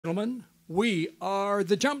Gentlemen, we are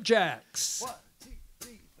the Jump Jacks. 1, 2,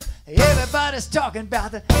 3. Everybody's talking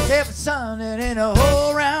about the seventh son, and in the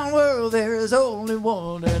whole round world there is only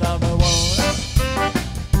one, and I'm the one.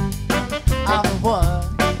 I'm the one.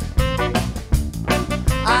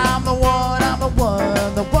 I'm the one. I'm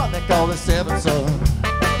the one they call the seventh son.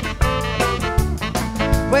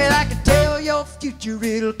 Well, I can tell your future,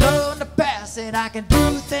 it'll come to pass, and I can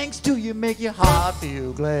do things to you, make your heart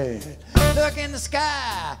feel glad. Look in the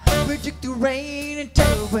sky, predict the rain, and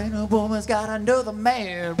tell when a woman's got another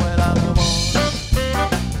man. Well, I'm the one.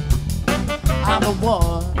 I'm the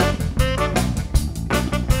one.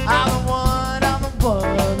 I'm the one.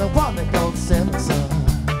 I'm the one they call the seventh son.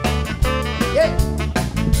 Yeah.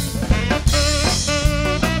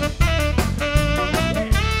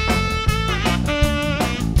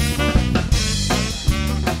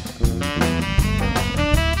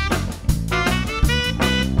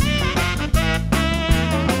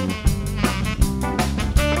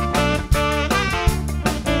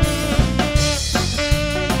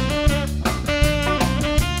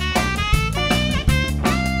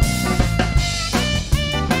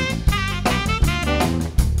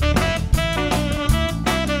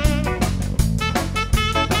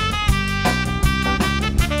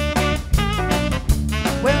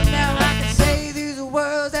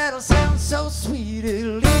 So sweet,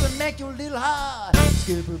 it'll even make your little heart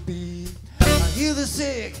skip a beat. I heal the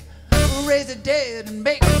sick, raise the dead, and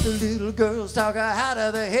make the little girls talk out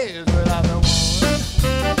of their heads. Well, I'm the one.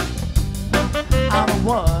 I'm the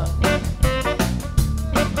one.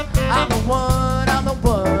 I'm the one.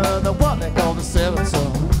 I'm the one they call the seventh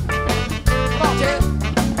son. Come on, Ted.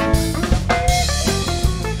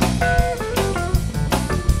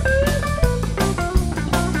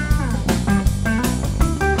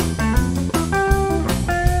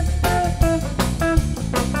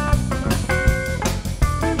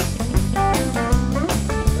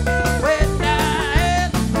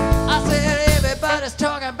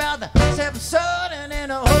 Talking about the seventh son, and in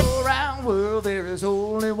the whole round world there is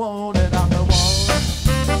only one, and I'm the one.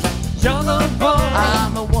 You're the one.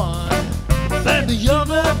 I'm the one. Baby, you're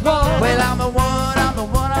the one. Well, I'm the one. I'm the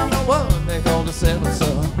one. I'm the one they call the seventh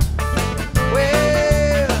son.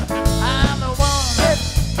 Well, I'm the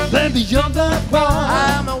one. Baby, you're the one.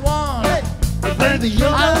 I'm the one. Baby, you're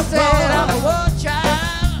the one. I said I'm the one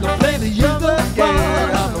child. Baby, you're the one.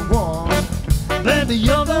 Girl, I'm the one. Baby,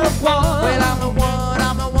 you're the one. Well, I'm the one.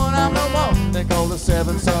 I'm the one. I'm the one they call the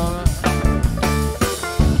seventh son.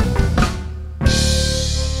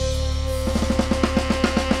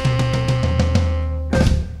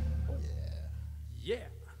 Yeah.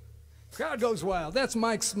 Crowd goes wild. That's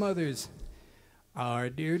Mike Smothers, our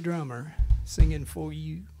dear drummer, singing for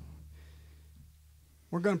you.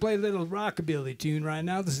 We're going to play a little rockabilly tune right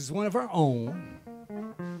now. This is one of our own.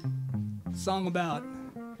 A song about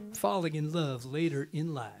falling in love later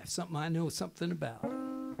in life. Something I know something about.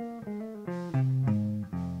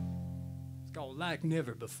 It's called Like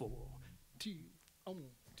Never Before. 2, 1,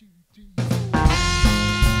 2, 3, 4.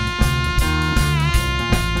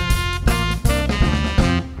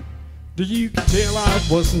 Do you can tell I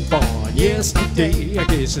wasn't born yesterday? I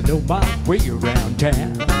guess I know my way around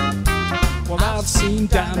town. Well, I've seen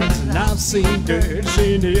diamonds and I've seen dirt,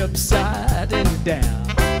 seen the upside and the down.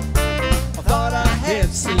 I thought I had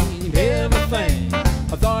seen everything,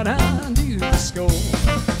 I thought I knew the score,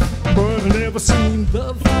 but I never seen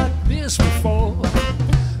love like this before.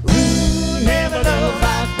 Ooh, never loved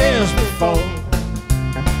like this before.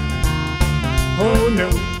 Oh no.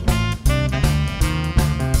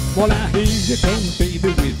 Well, now here you come, baby,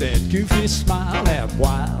 with that goofy smile, that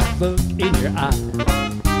wild look in your eye.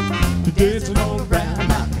 You're dancing all around like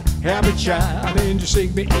a happy child, and you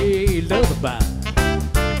sing me a lullaby.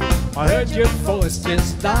 I heard your voice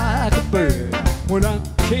just like a bird when I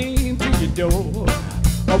came to your door.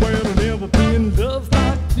 Oh, well, I've never been loved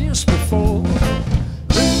like this before.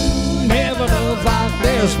 Ooh, never loved like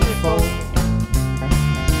this before.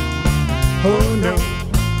 Oh no.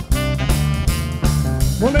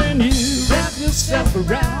 Well, then you wrap yourself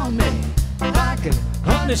around me like a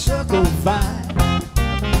honeysuckle vine.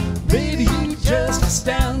 Baby, you just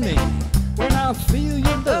astound me when I feel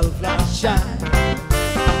your love light shine.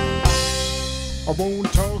 I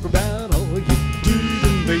won't talk about all you do to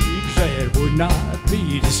me, 'cause that would not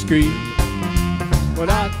be discreet. But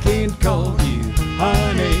I can't call you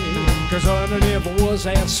honey, 'cause honey never was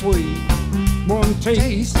that sweet. One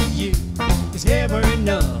taste of you is never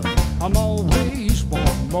enough, I'm always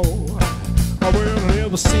want more. I will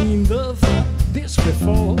never seen love like this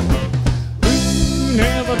before. Ooh,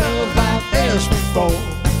 never loved like this before.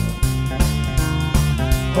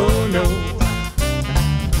 Oh no.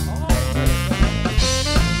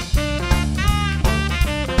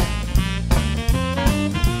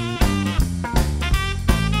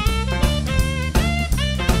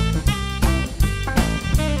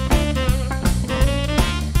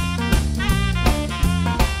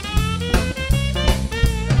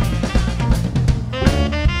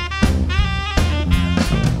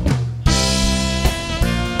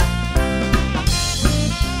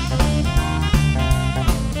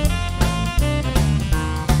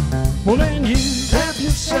 Well, then you wrap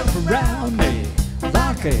yourself around me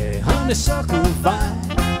like a honeysuckle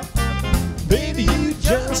vine. Baby, you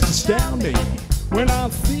just astound me when I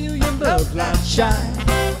feel your love light shine.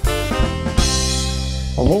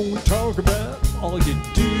 I won't talk about all you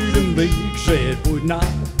do to me, 'cause it would not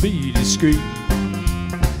be discreet.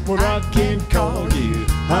 But I can't call you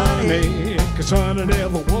honey, 'cause honey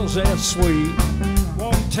never was that sweet.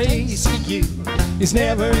 One taste of you is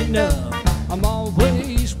never enough, I'm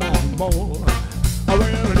always want more. I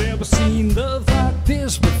well, never seen love like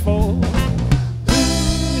this before.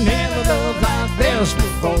 Never loved like this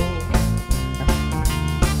before.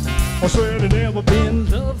 I said I've never been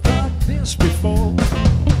loved like this before.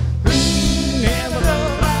 Never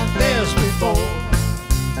loved like this before.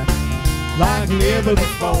 Like never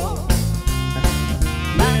before.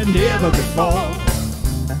 Like never before.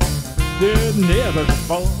 Yeah, never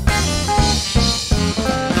before.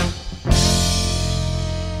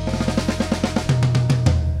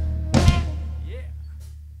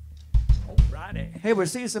 Hey, we're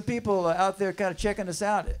seeing some people out there kind of checking us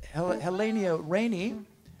out. Helenia Rainey,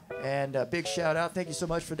 and big shout out. Thank you so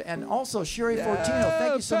much for that. And also Sherry Fortino,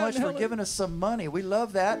 thank you so much for giving us some money. We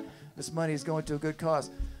love that. This money is going to a good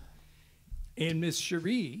cause. And Miss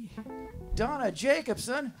Cherie. Donna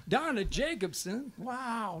Jacobson. Donna Jacobson.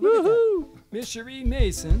 Wow. Look Woohoo! Miss Cherie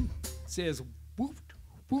Mason says, woot,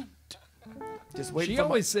 woot. Just waiting. She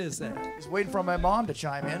always says that. Just waiting for my mom to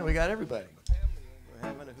chime in. We got everybody.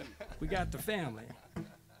 We got the family.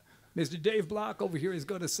 Mr. Dave Block over here is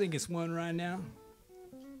going to sing us one right now.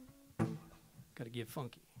 Got to get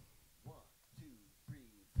funky. 1, 2, 3,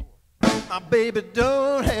 4. My baby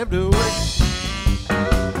don't have to work.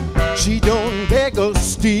 She don't beg or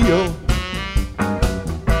steal.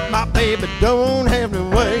 My baby don't have to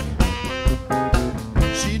work.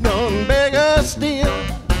 She don't beg or steal.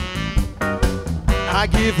 I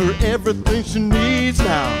give her everything she needs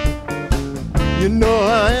now. You know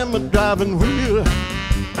I am a driving wheel.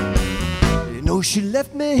 You know she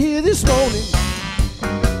left me here this morning.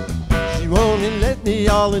 She won't let me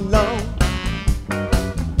all alone.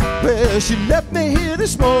 Well, she left me here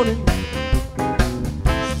this morning.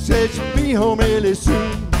 She said she'd be home really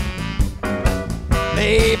soon.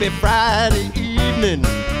 Maybe Friday evening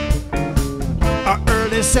or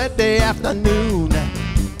early Saturday afternoon.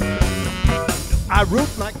 I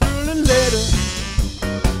wrote my girl a letter.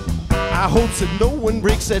 I hope that no one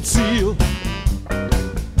breaks that seal.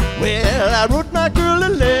 Well, I wrote my girl a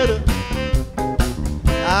letter.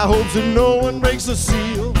 I hope that no one breaks the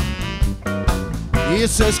seal. It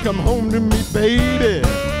says, come home to me, baby.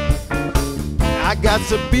 I got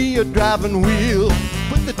to be a driving wheel.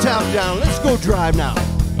 Put the top down, let's go drive now.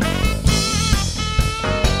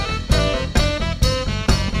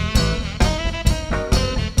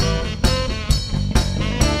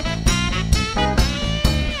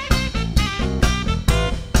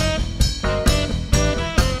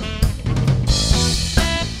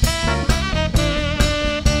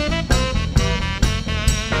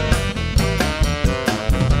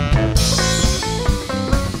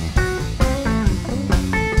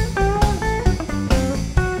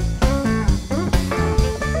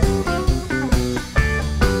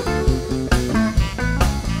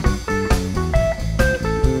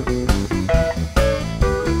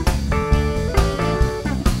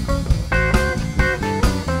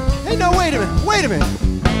 Wait a minute.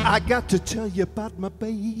 I got to tell you about my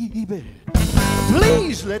baby.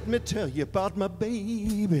 Please let me tell you about my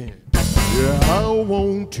baby. Yeah, I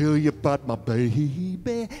won't tell you about my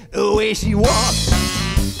baby. The way she walks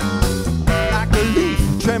like a leaf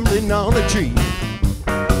trembling on a tree.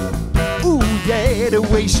 Ooh, yeah, the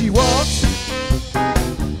way she walks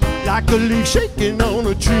like a leaf shaking on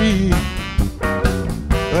a tree.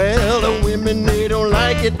 Well, the women, they don't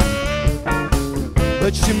like it,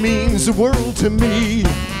 but she means the world to me.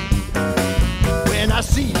 When I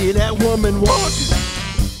see that woman walk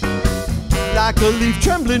like a leaf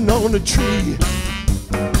trembling on a tree.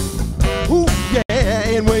 Ooh, yeah,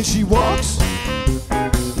 and when she walks,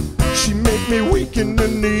 she make me weak in the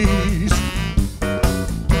knees.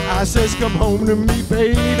 I says, come home to me,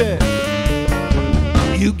 baby.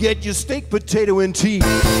 You get your steak, potato, and tea.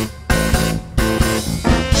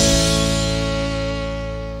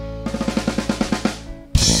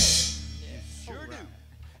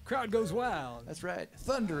 Crowd goes wild. That's right.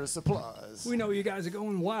 Thunderous applause. We know you guys are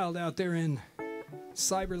going wild out there in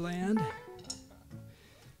Cyberland.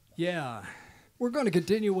 Yeah. We're going to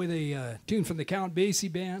continue with a tune from the Count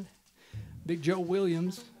Basie Band, Big Joe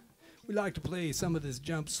Williams. We like to play some of this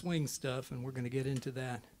jump swing stuff, and we're going to get into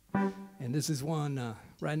that. And this is one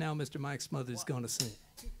right now Mr. Mike Smothers is going to sing.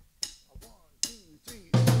 1, 2,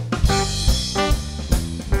 3.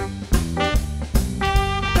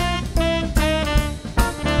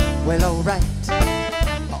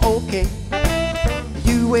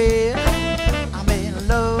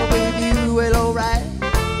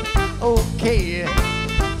 okay,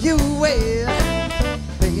 you will.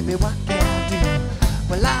 Baby, what can I do?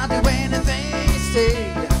 Well, I'll do anything you say.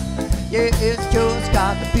 Yeah, it's just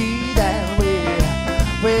got to be that way.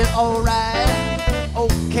 Well, alright,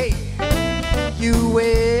 okay, you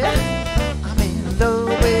will. I'm in love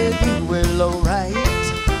with you. Well, alright,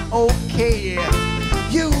 okay,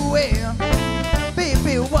 you will.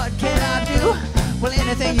 Baby, what can I do? Well,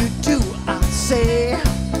 anything you do, I'll say.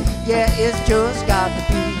 Yeah, it's just got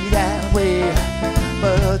to be that way.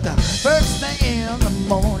 But the first thing in the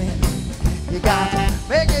morning, you got to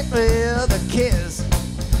make it with a kiss.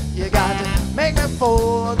 You got to make it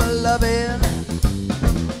for the loving.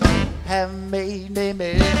 Have made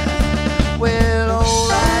me. Well,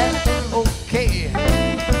 alright, okay,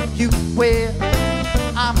 you will.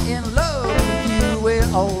 I'm in love with you.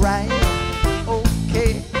 Well, alright,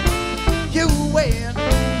 okay, you will.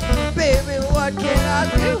 Baby, what can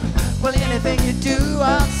I do? Well, anything you do,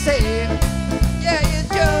 I'll say. Yeah, you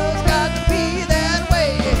just got to be that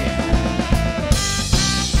way.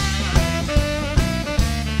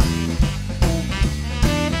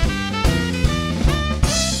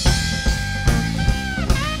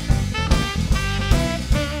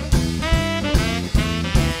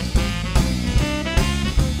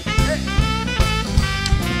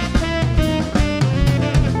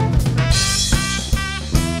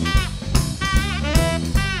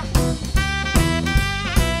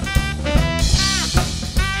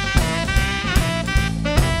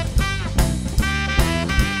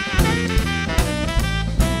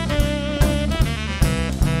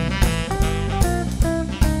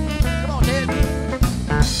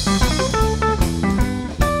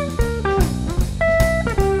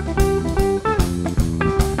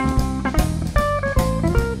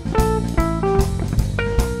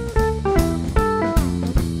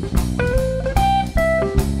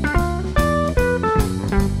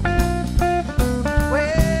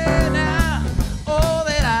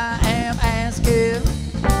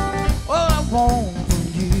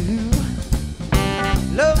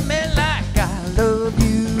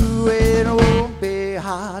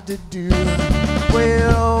 To do.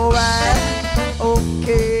 Well, alright,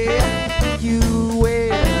 okay, you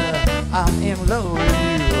will. I'm in love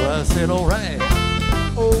with you. I said, alright,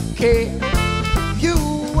 okay, you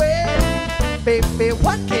will. Baby,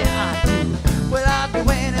 what can I do? Well, I'll do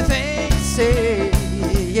anything you say.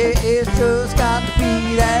 Yeah, it's just got to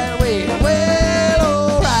be that way. Well,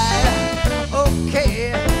 alright,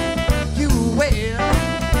 okay, you will.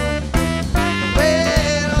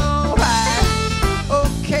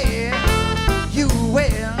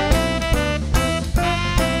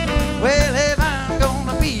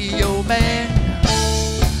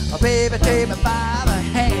 Baby, take me by the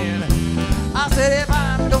hand. I said, if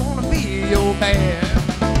I'm gonna be your man,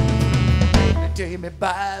 take me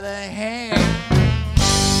by the hand.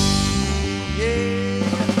 Yeah.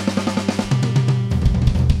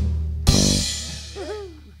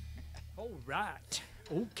 All right.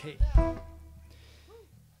 Okay.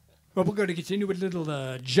 Well, we're going to continue with a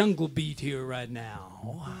little jungle beat here right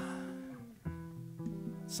now.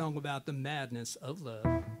 Song about the madness of love.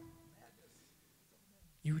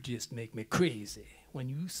 You just make me crazy when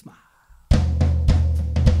you smile.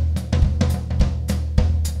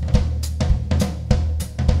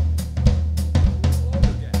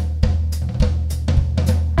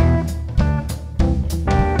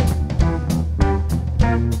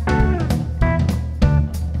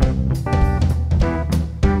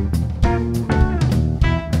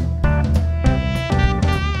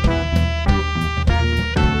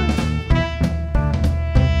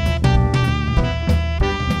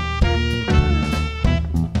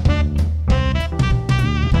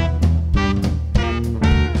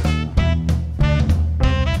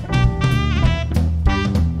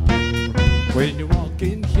 When you walk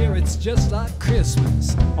in here, it's just like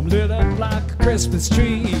Christmas. I'm lit up like a Christmas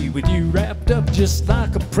tree, with you wrapped up just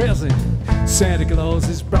like a present Santa Claus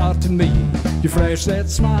has brought to me. You flash that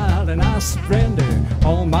smile and I surrender.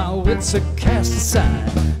 All my wits are cast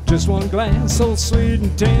aside. Just one glance so sweet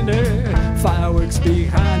and tender, fireworks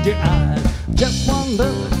behind your eyes. Just one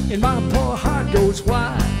look and my poor heart goes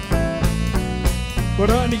wide. But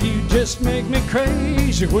honey, you just make me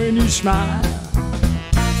crazy when you smile.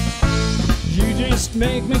 You just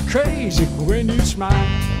make me crazy when you smile.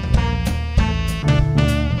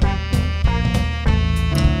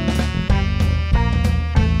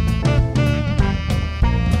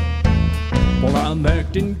 Well, I'm I'm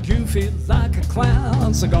acting goofy like a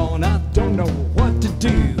clown, so gone, I don't know what to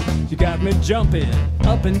do. You got me jumping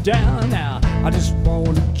up and down now. I just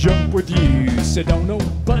want to jump with you. So don't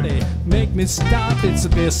nobody make me stop. It's the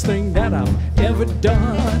best thing that I've ever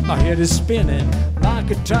done. My head is spinning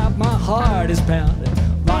like a top. My heart is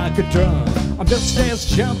pounding like a drum. I'm just as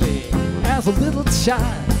jumpy as a little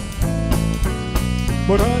child.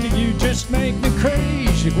 But honey, you just make me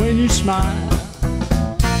crazy when you smile.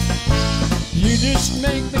 You just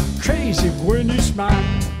make me crazy when you smile.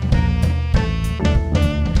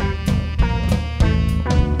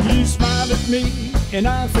 You smile at me and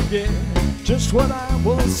I forget just what I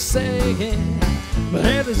was saying. My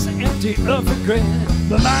head is empty of regret.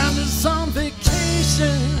 My mind is on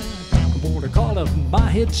vacation. I'm gonna call up my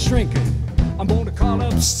head shrinking. I'm gonna call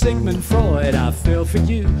up Sigmund Freud. I fell for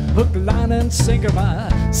you, hook, line, and sinker. My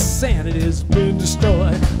sanity's been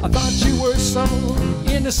destroyed. I thought you were so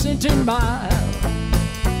innocent and mild,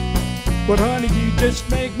 but honey, you just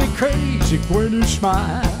make me crazy when you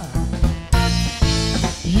smile.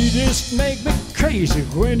 You just make me crazy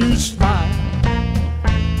when you smile.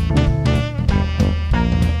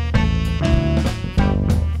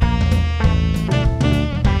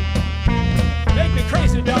 Make me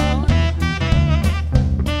crazy, dog.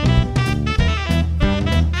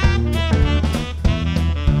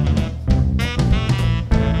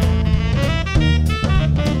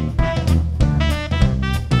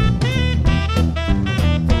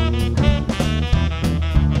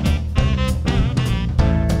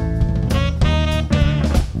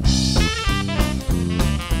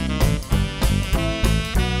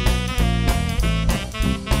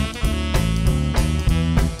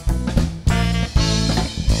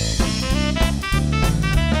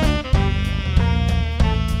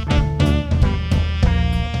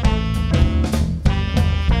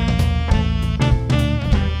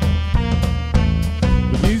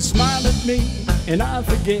 And I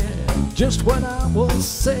forget just what I was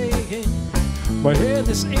saying. My head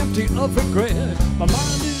is empty of regret. My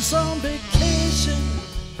mind is on vacation.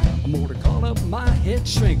 I'm gonna call up my head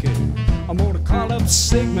shrinking. I'm gonna call up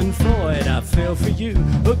Sigmund Freud. I fell for you,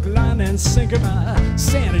 hook, line, and sinker. My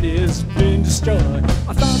sanity has been destroyed.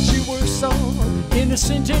 I thought you were so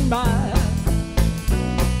innocent and mild,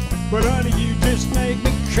 but honey, you just make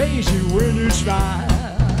me crazy when you smile.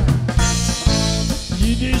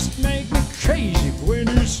 You just make me crazy when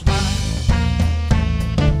you smile.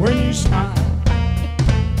 When you smile.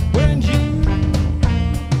 When you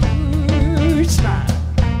smile.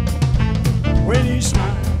 When you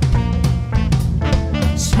smile.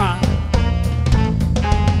 Smile.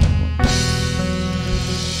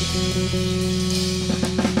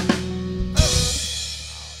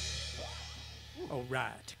 All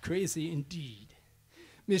right, crazy indeed.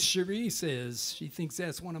 Miss Cherie says she thinks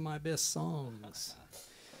that's one of my best songs.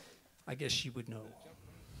 I guess she would know.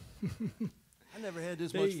 I never had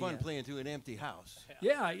this much fun playing to an empty house.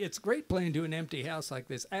 Yeah, it's great playing to an empty house like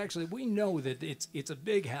this. Actually, we know that it's a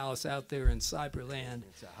big house out there in Cyberland.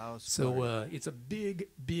 It's a house. So it's a big,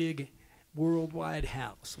 big worldwide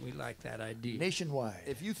house. We like that idea. Nationwide.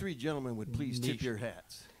 If you three gentlemen would please tip your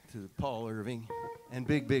hats to Paul Irving and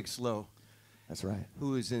Big Big Slow. That's right.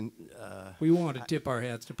 Who is in... we want to tip our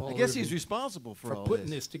hats to Paul I guess Irving he's responsible for all putting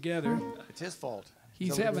this together. It's his fault.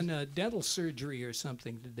 He's having a dental surgery or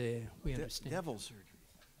something today, we understand. Devil surgery.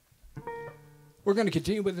 We're going to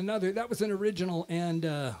continue with another. That was an original, and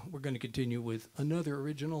we're going to continue with another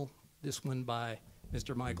original, this one by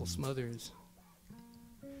Mr. Michael Smothers.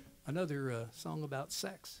 Another song about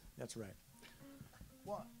sex. That's right.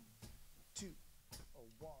 1, 2,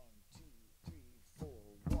 1, 2, 3, 4,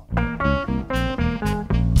 1.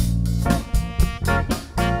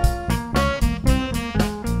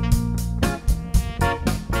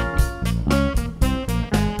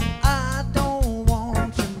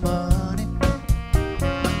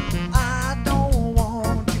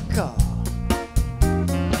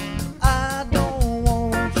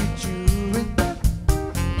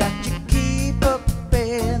 Got you keep up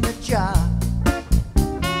in the job.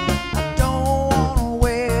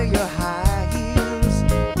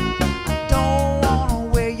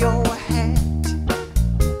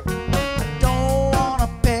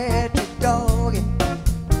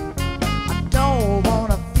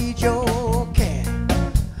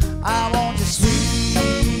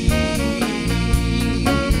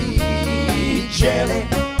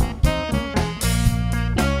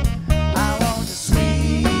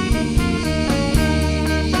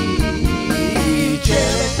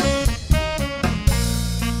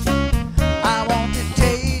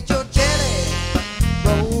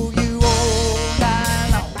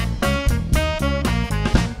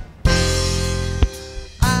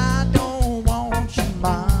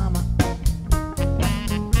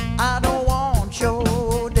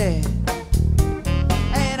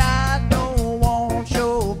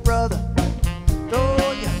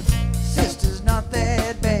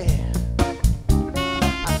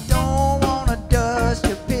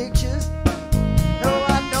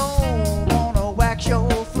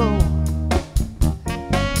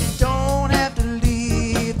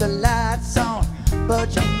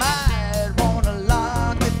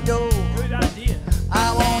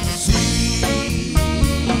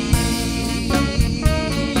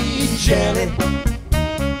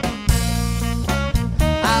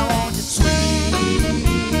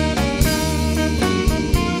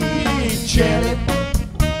 jelly.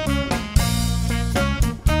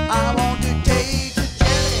 I want to taste your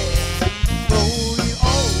jelly, roll you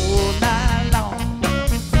all night long.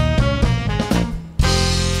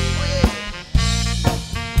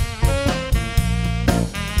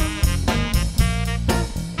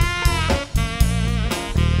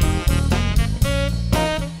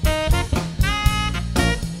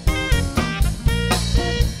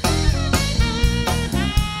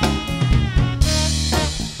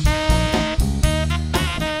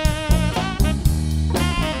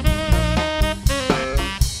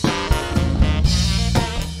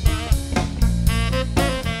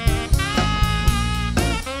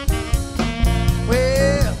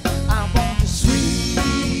 Well, I want the sweet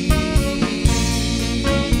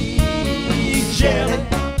jelly.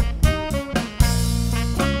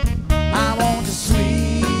 I want the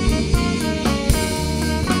sweet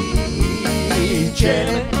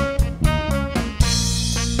jelly.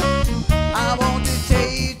 I want to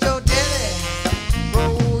taste your jelly,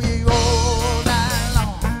 roll you all night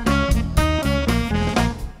long.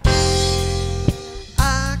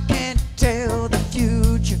 I can't tell the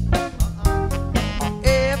future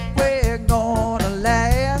if we're gonna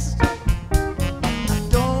last. I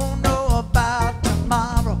don't know about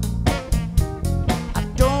tomorrow. I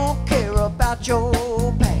don't care about your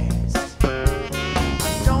past.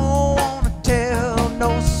 I don't wanna tell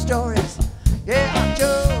no stories. Yeah, I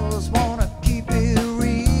just wanna keep it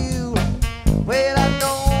real. Well, I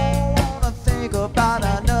don't wanna think about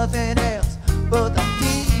nothing else but the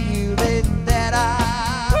feeling that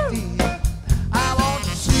I feel. I want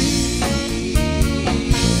the sweet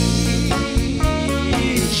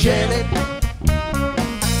jelly.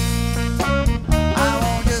 I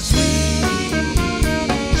want the sweet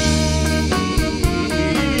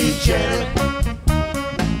jelly.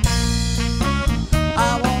 I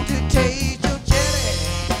want to taste your jelly,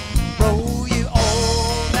 roll you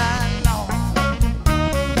all night long.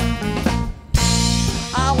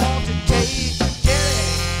 I want to taste your jelly,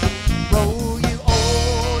 roll you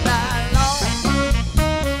all night long.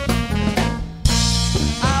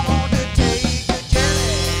 I want to taste your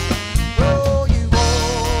jelly, roll you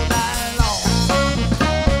all night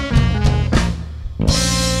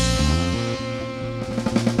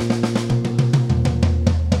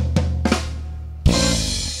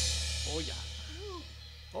Oh yeah.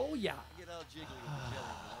 Oh yeah. Get all jiggly with the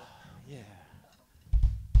jelly, Yeah.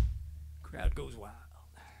 Crowd goes wild.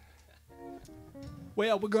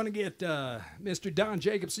 Well, we're going to get Mr. Don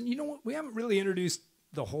Jacobson. You know what? We haven't really introduced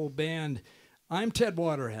the whole band. I'm Ted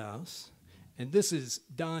Waterhouse, and this is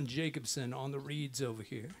Don Jacobson on the reeds over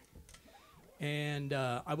here. And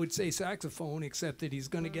I would say saxophone, except that he's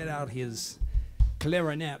going to get out his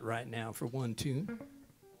clarinet right now for one tune.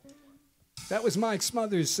 That was Mike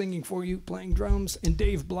Smothers singing for you, playing drums, and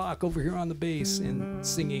Dave Block over here on the bass and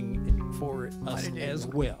singing for us as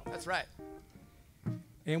well. That's right.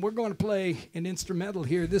 And we're going to play an instrumental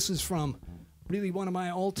here. This is from really one of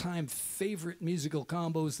my all-time favorite musical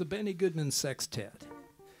combos, the Benny Goodman Sextet.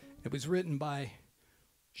 It was written by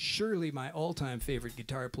surely my all-time favorite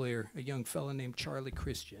guitar player, a young fella named Charlie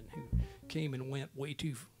Christian, who came and went way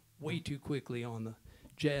too quickly on the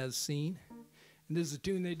jazz scene. And this is a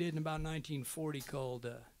tune they did in about 1940 called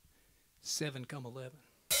 7 Come 11.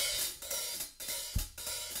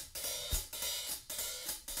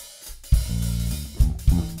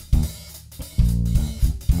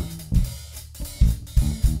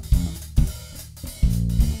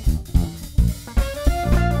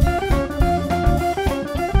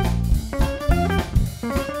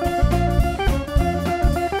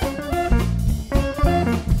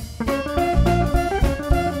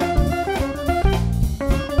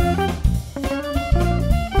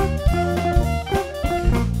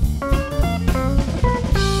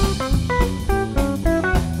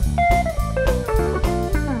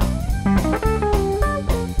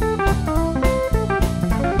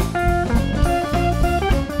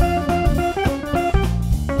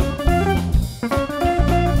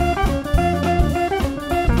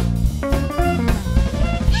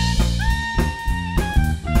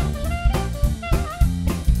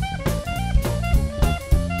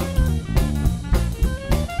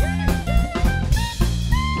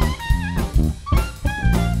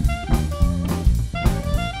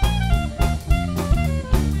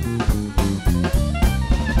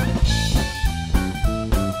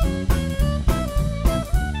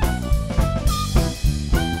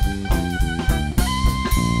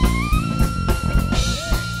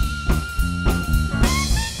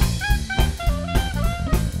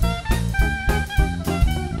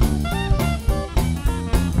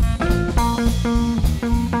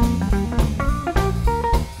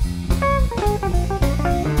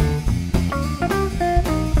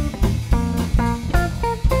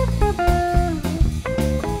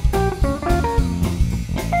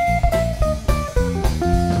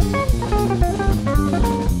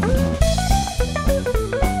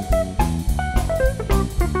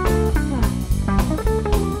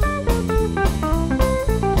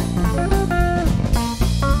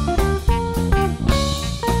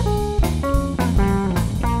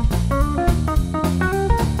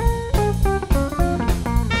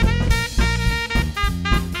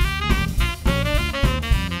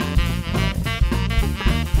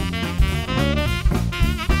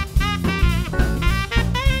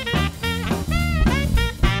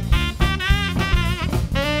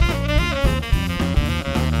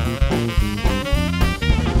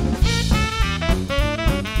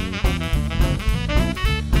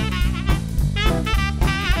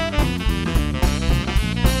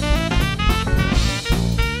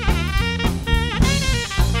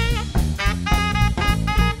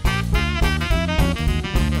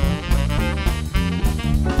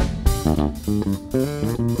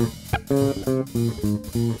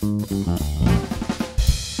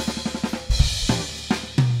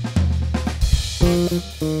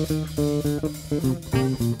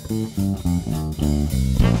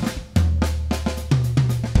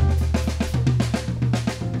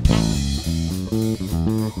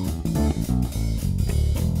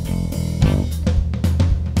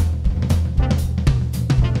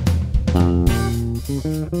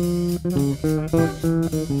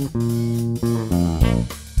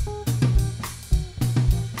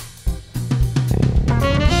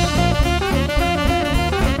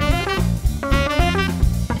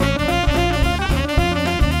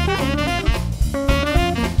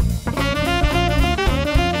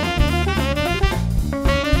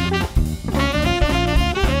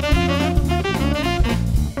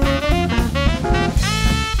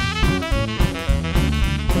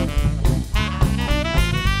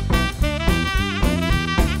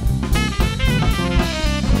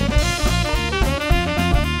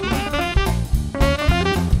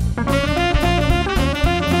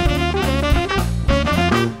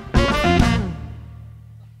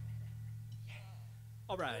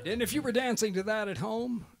 And if you were dancing to that at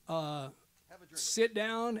home, sit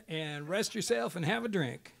down and rest yourself and have a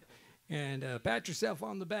drink. And pat yourself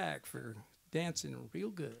on the back for dancing real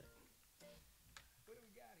good. What do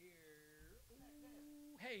we got here?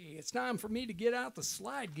 Ooh, hey, it's time for me to get out the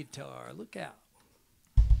slide guitar. Look out.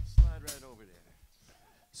 Slide right over there.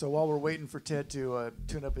 So while we're waiting for Ted to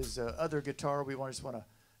tune up his other guitar, we just want to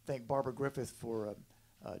thank Barbara Griffith for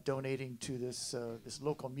donating to this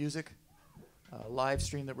local music live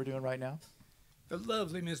stream that we're doing right now. The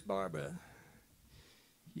lovely Miss Barbara.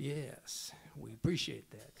 Yes, we appreciate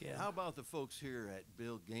that. Yeah. How about the folks here at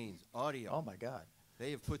Bill Gaines Audio? Oh my God.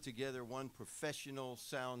 They have put together one professional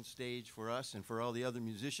sound stage for us and for all the other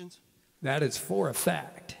musicians. That is for a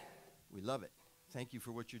fact. We love it. Thank you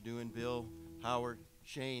for what you're doing, Bill, Howard,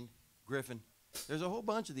 Shane, Griffin. There's a whole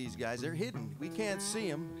bunch of these guys. They're hidden. We can't see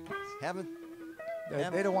them.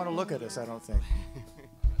 They don't want to look at us, I don't think.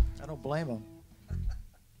 I don't blame them.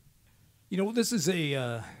 You know, this is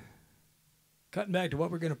a, cutting back to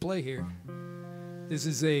what we're going to play here. This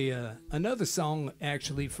is another song,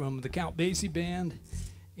 actually, from the Count Basie Band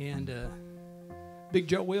and Big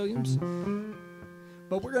Joe Williams.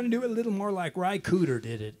 But we're going to do it a little more like Ry Cooder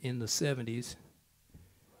did it in the 70s.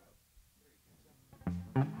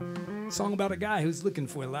 Song about a guy who's looking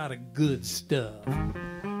for a lot of good stuff.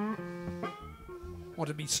 Want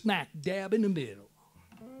to be smack dab in the middle.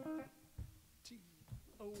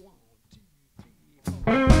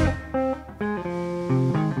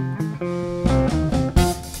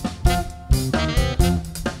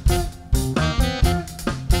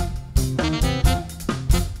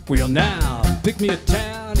 Well, now pick me a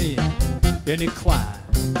town in any climb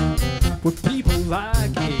with people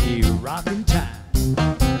like a rockin' time.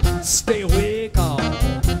 Stay awake all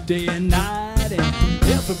day and night, and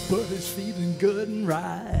everybody's feeling good and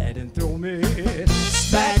right. And throw me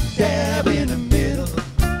smack dab in the middle,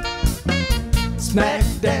 smack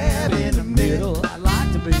dab in the middle. I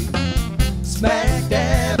like to be smack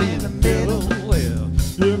dab in the middle. Well,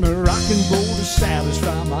 give me rock and roll to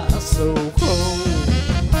satisfy my soul.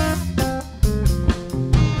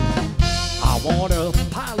 I want a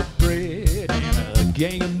pile of bread and a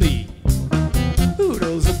gang of meat,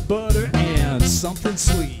 oodles of butter and something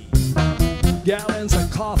sweet, gallons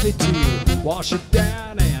of coffee to wash it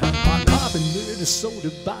down, and my carbonated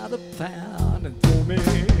soda by the pound. And throw me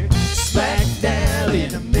smack dab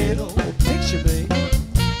in the middle. Picture me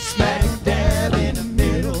smack dab in the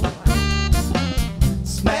middle,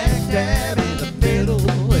 smack dab in the middle.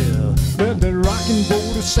 Well, let me rock and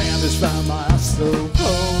roll to satisfy my soul.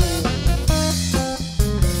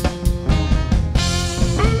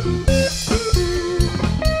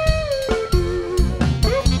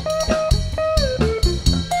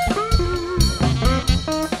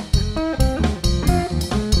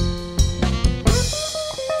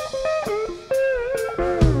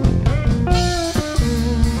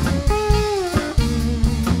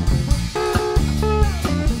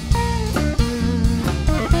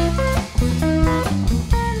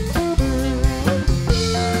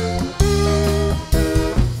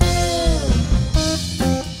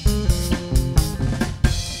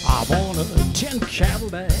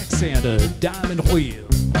 Cadillacs and a diamond wheel,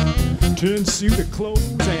 10 suit of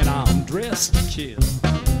clothes and I'm dressed to kill,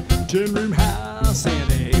 10-room house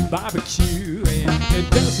and a barbecue, and a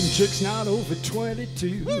dozen chicks not over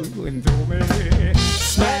 22. And throw me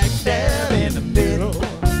smack dab in the middle,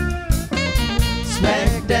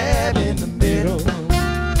 smack dab in the middle,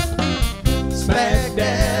 smack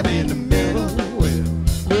dab in the middle. Well,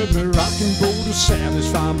 let me rock and roll to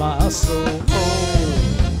satisfy my soul.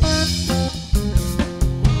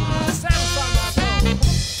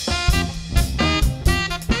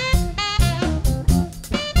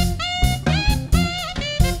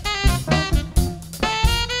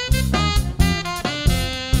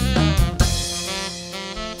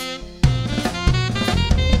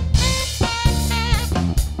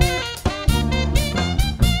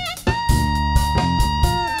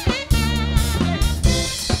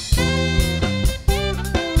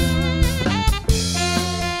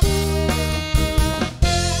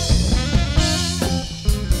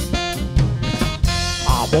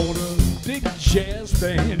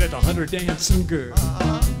 band at 100 dancing girls.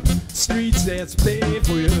 Streets that's paved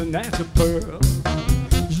with natural pearl.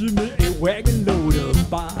 Give me a wagon load of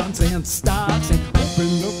bonds and stocks and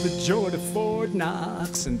open up the Georgia Ford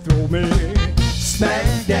Knox and throw me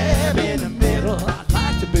smack dab in the middle. I'd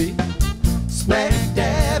like to be smack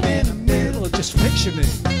dab in the middle. Just picture me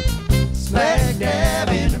smack dab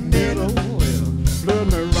in the middle. Well, let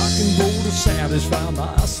me rock and roll to satisfy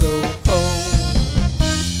my soul.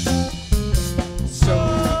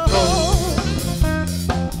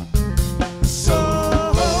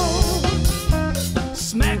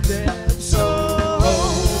 Smack dab,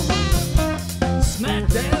 smack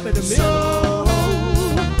dab in the middle.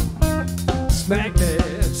 Smack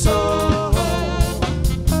dab,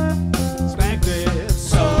 smack dab,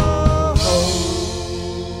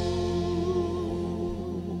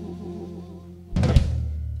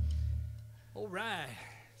 all right,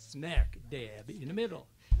 smack dab in the middle.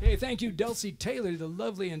 Hey, thank you, Dulcie Taylor, the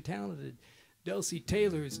lovely and talented Dulcie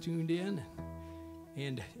Taylor is tuned in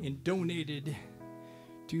and donated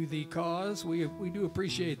to the cause. We do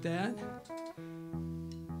appreciate that.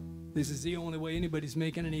 This is the only way anybody's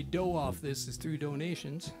making any dough off this is through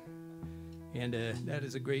donations, and that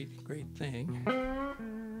is a great thing.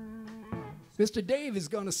 Mr. Dave is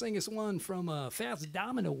going to sing us one from Fats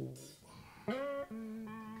Domino.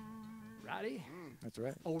 Righty? That's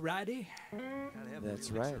right. Oh, righty? That's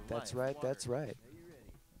right. That's right. That's right.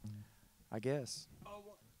 I guess.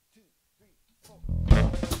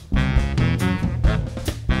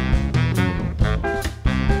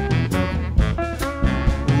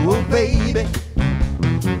 Oh, baby,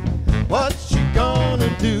 what you gonna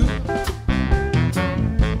do?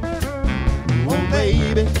 Oh,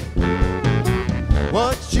 baby,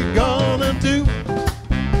 what you gonna do?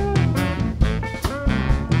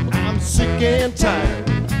 I'm sick and tired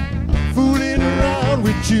fooling around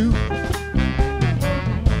with you.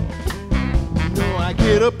 No, I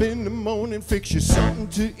get up in the morning, fix you something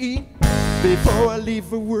to eat. Before I leave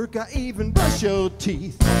for work, I even brush your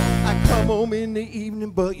teeth. I come home in the evening,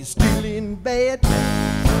 but you're still in bed.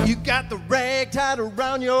 You got the rag tied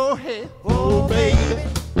around your head. Oh, baby,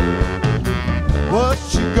 what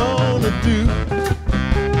you gonna do?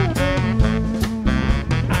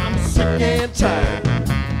 I'm sick and tired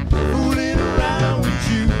fooling around with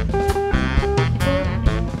you.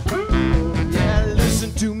 Yeah,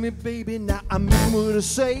 listen to me, baby, now I mean what I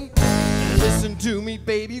say. Listen to me,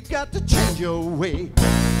 baby, you got to change your way.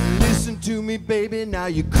 Listen to me, baby, now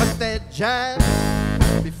you cut that jive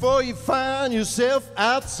before you find yourself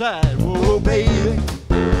outside. Whoa, baby,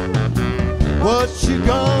 what you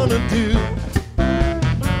gonna do?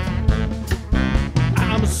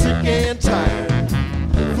 I'm sick and tired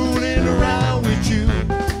fooling around with you.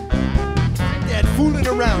 That fooling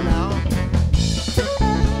around now.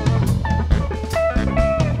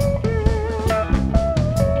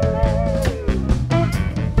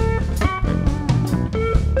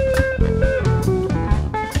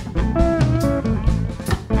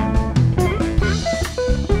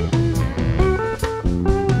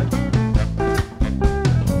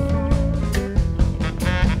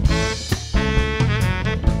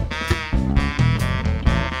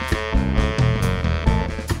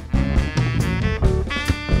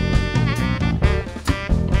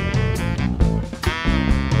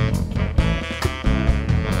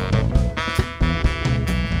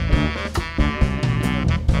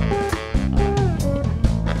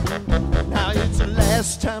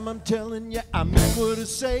 I'm telling you, I mean what I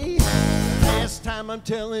say. Last time I'm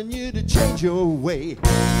telling you to change your way.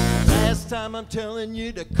 Last time I'm telling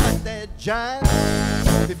you to cut that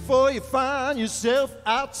jive before you find yourself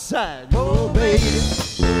outside. Oh, baby,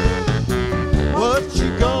 what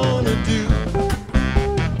you gonna do?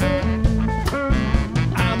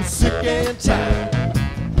 I'm sick and tired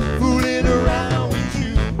fooling around with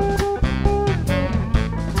you.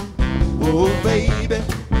 Oh, baby,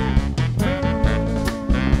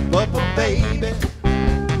 baby,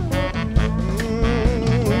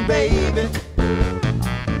 baby,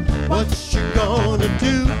 what you gonna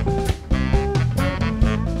do?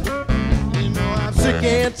 You know I'm sick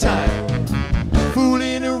and tired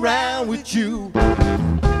fooling around with you.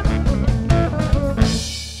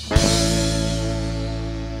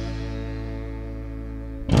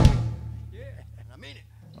 Yeah, I mean it.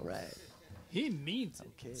 All right. He means it.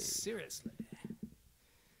 Okay. Seriously.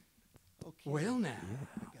 Okay. Well, now.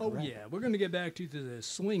 Oh, yeah. We're going to get back to the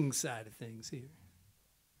swing side of things here.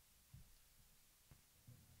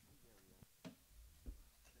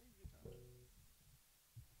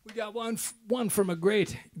 We got one from a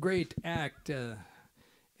great act, a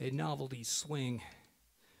novelty swing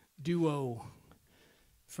duo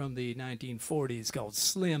from the 1940s called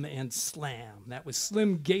Slim and Slam. That was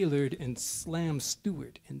Slim Gaylord and Slam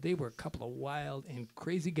Stewart, and they were a couple of wild and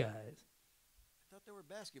crazy guys. I thought they were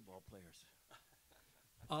basketball players.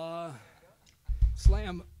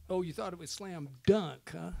 Slam, oh, you thought it was Slam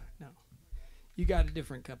Dunk, huh? No. You got a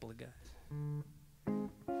different couple of guys.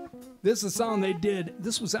 This is a song they did.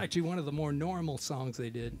 This was actually one of the more normal songs they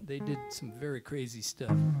did. They did some very crazy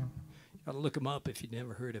stuff. You got to look them up if you've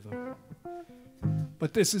never heard of them.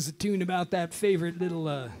 But this is a tune about that favorite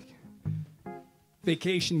little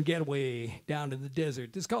vacation getaway down in the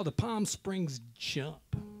desert. This is called the Palm Springs Jump.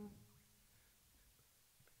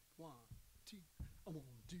 1, 2,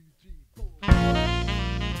 3, 4.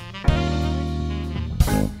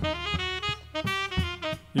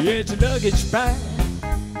 It's a luggage bag.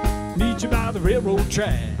 Meet you by the railroad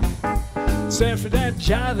track. Set for that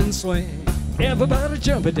jive and swing. Everybody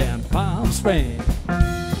jumping down Palm Springs.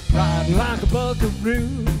 Riding like a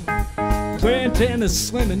buckaroo. Playing tennis,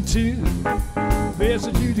 swimming too.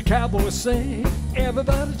 Listen to the cowboys sing.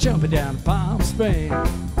 Everybody jumping down Palm Springs.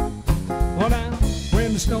 Well now,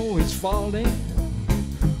 when the snow is falling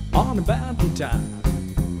on the mountain top,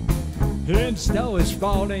 and the snow is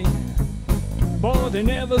falling, boy, they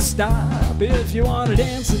never stop. If you want a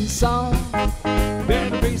dancing song,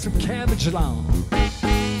 better bring some cabbage along.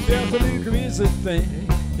 Filthy is a thing.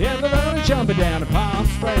 Everybody jumping down to Palm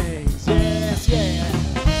Springs. Yes, yeah.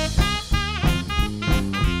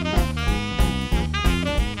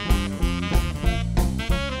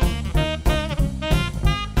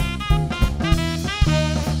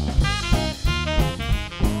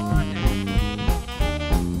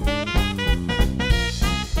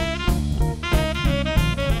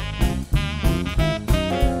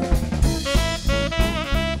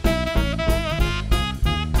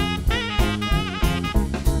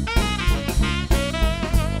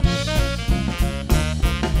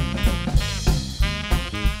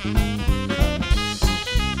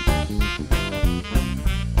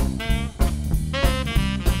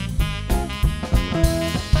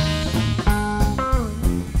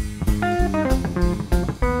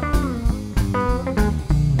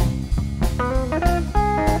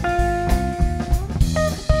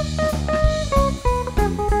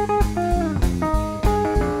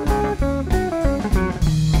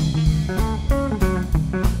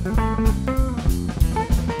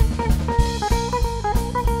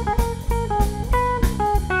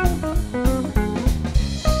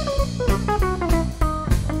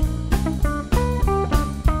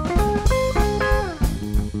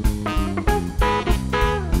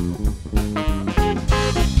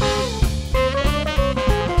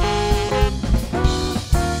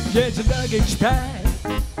 Get your luggage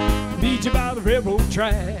packed, meet you by the railroad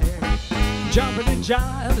track. Jumping and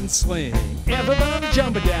jive and swing, everybody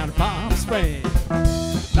jumping down to Palm Springs.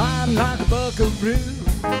 Riding like a buckaroo,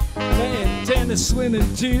 playing tennis,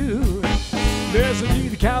 swimming too. Listen to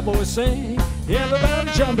the cowboys sing,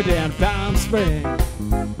 everybody jumping down to Palm Springs.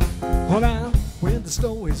 Well now, when the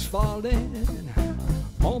snow is falling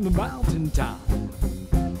on the mountain top,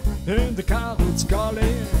 and the cowboys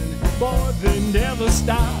calling, boy, they never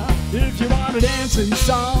stop. If you want a dancing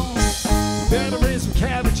song, better bring some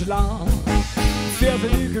cabbage along. Filthy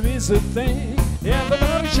liquor is a thing.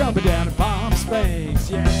 Everybody jumping down to Palm Springs.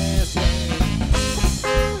 Yes, yes.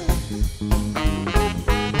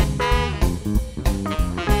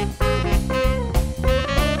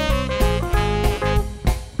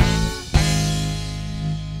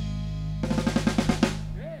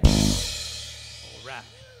 All right.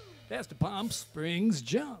 That's the Palm Springs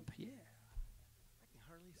Jump. Yeah.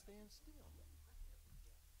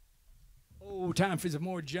 Oh, time for some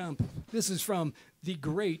more jump. This is from the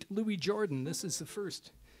great Louis Jordan. This is the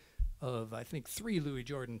first of, I think, 3 Louis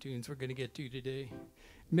Jordan tunes we're going to get to today.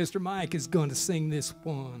 Mr. Mike is going to sing this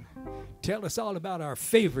one. Tell us all about our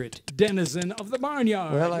favorite denizen of the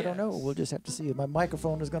barnyard. Well, I don't know. We'll just have to see if my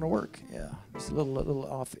microphone is going to work. Yeah, it's a little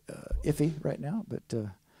off, iffy right now, but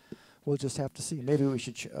we'll just have to see. Maybe we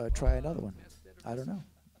should try another one. I don't know.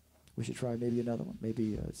 We should try maybe another one.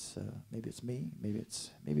 Maybe it's me. Maybe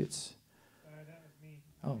it's.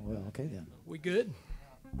 Oh, well, okay then. We good?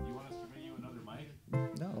 You want us to bring you another mic?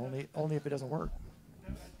 No, only if it doesn't work.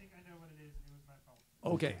 No, I think I know what it is. It was my fault.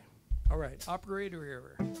 Okay. All right. Operator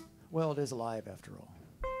error. Well, it is live after all.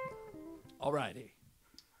 All righty.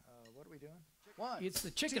 What are we doing? One. It's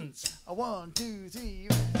the chickens. 1, 2, 3.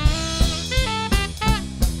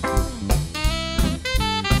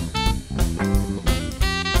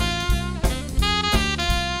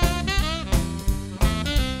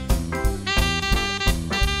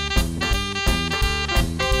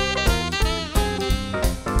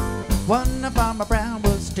 One farmer Brown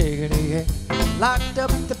was hair. Locked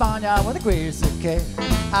up at the barnyard with the greatest of care.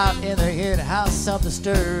 Out in the hen house, something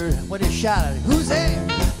stirred when he shouted, "Who's there?"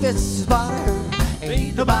 This is what I heard.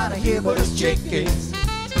 Ain't nobody here but us chickens.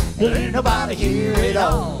 Ain't nobody here at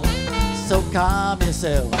all. So calm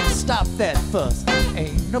yourself, stop that fuss.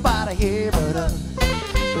 Ain't nobody here but us.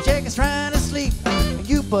 The chicken's trying to sleep, and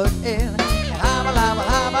you put in hobble, hobble,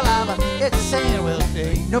 hobble, hobble. It's saying, well,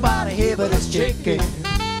 ain't nobody here but us chickens.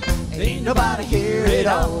 Ain't nobody here at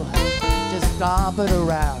all. Just stomping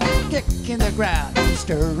around, kicking the ground,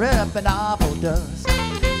 stirring up an awful dust.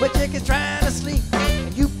 But chicken's trying to sleep,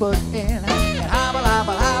 and you put in hobble,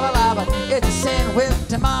 hobble, hobble, hobble. It's saying, well,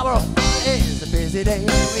 tomorrow is a busy day.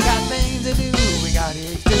 We got things to do, we got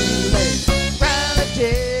eggs to lay. Round the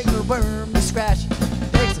jig, the worm, the scratch.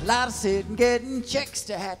 Takes a lot of sitting, getting chicks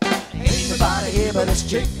to hatch. Ain't nobody here but us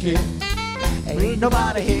chickens. Ain't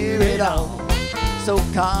nobody here at all. So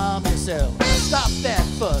calm yourself, stop that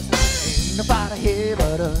fuss. Ain't nobody here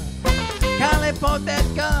but us. Kindly point that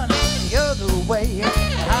gun the other way.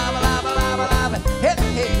 Hobble, hobble, hobble, hobble. Hey,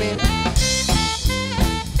 hey, baby.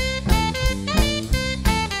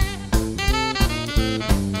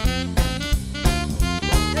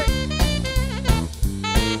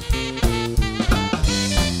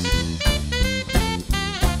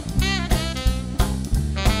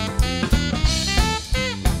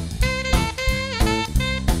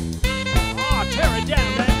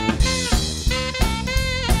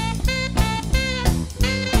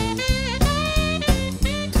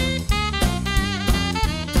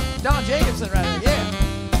 Don Jacobson right there, yeah.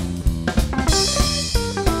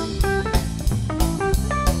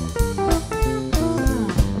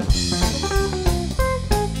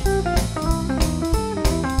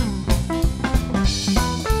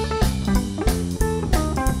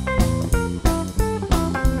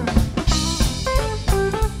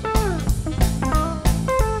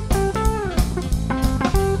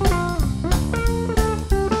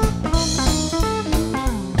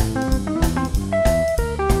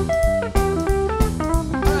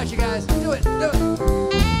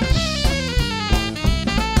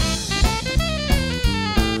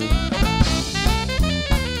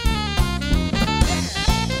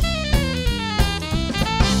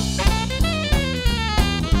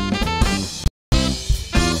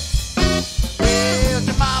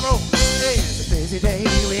 Day.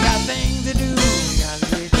 We got things to do, we got to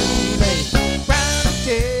get too late. Round the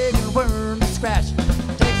jig and worm to scratch.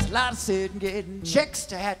 Takes a lot of sitting, getting chicks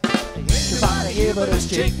to hatch. Ain't nobody here but us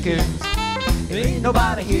chickens. Ain't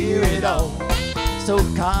nobody here at all. So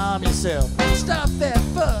calm yourself, stop that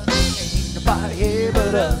fuss. Ain't nobody here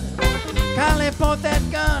but us. Kindly point that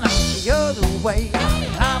gun the other way.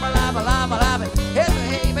 Lama, lama, lama, lama.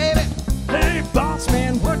 Hey, baby. Hey, boss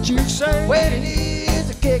man, what you say? When it is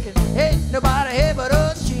a kicking, ain't nobody here but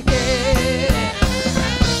us chickens.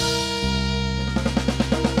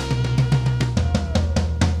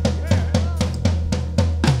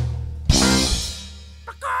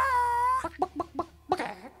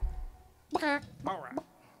 All right.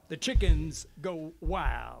 The chickens go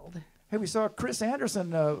wild. Hey, we saw Chris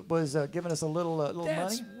Anderson was giving us a little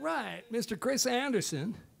That's money. right. Mr. Chris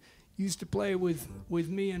Anderson used to play with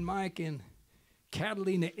me and Mike in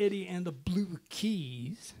Catalina Eddie and the Blue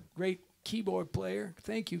Keys. Great keyboard player.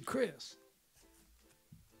 Thank you, Chris.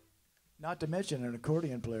 Not to mention an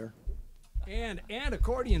accordion player. And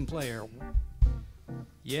accordion player.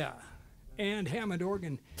 Yeah. And Hammond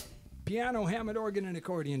organ. Piano, Hammond organ, and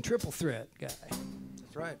accordion. Triple threat guy.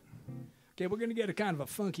 That's right. Okay, we're going to get a kind of a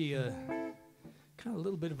funky, kind of a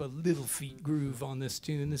little bit of a Little Feat groove on this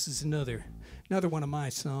tune. This is another one of my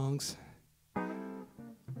songs.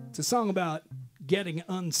 It's a song about getting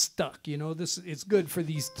unstuck. You know, it's good for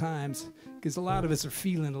these times because a lot of us are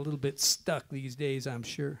feeling a little bit stuck these days, I'm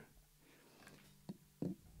sure.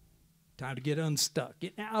 Time to get unstuck,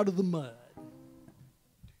 get out of the mud.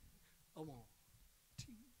 A 1,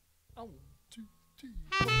 2, a 1, 2, 3.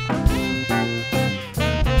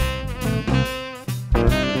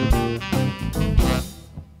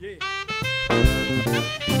 Yeah.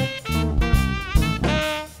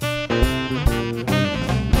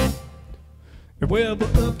 Well,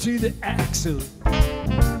 we're up to the axle,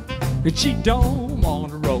 and she don't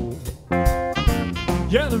wanna roll.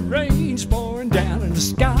 Yeah, the rain's pouring down and the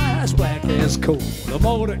sky's black as coal. The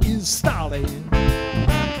motor is stalling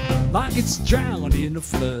like it's drowned in a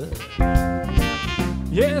flood.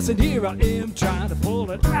 Yes, and here I am trying to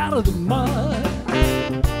pull it out of the mud.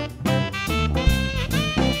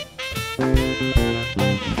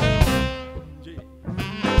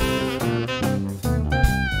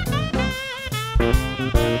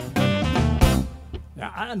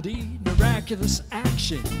 Now I need miraculous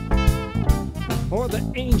action. or the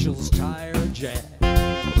Angels' tire jack.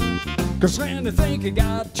 'Cause when I think I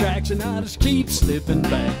got traction, I just keep slipping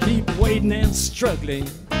back, keep waiting and struggling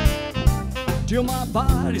till my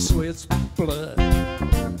body sweats blood.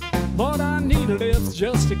 Lord, I need a lift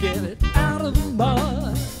just to get it out of the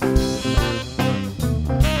mud.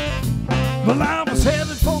 Well, I was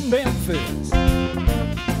headed for Memphis,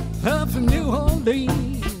 up from New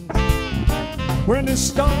Orleans, when the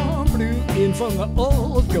storm blew in from the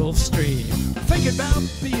old Gulf Stream. Thinking about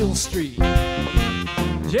Beale Street,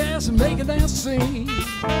 just making that scene.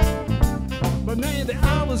 But maybe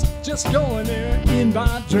I was just going there in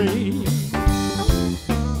my dream.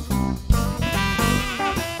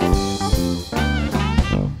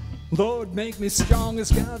 Lord, make me strong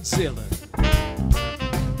as Godzilla,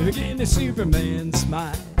 give me Superman's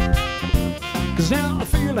might. 'Cause now I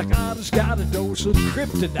feel like I just got a dose of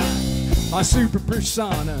kryptonite. My super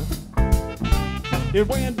persona, it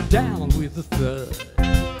went down with a thud.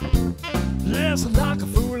 Just like a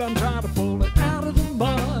fool, I'm trying to pull it out of the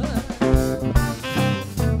mud.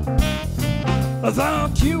 I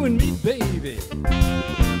thought you and me, baby,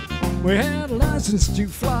 we had a license to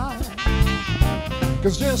fly.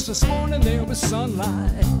 'Cause just this morning there was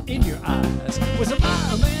sunlight in your eyes. Was it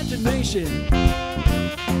my imagination?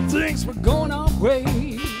 Things were going our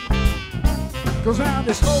way. 'Cause now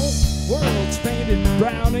this whole world's painted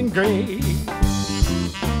brown and gray.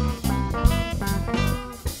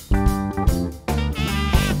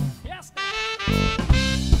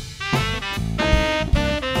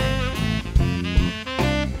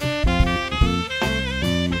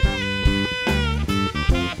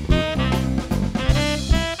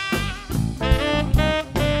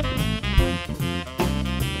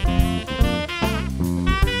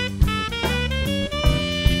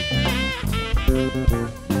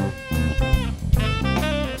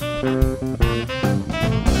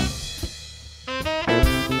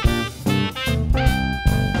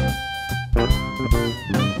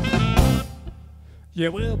 Yeah,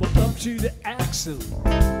 well, we're up to the axle,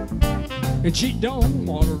 and she don't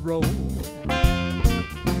want to roll.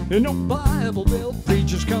 And no Bible Belt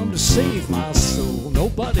preachers come to save my soul.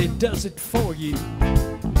 Nobody does it for you.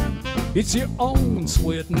 It's your own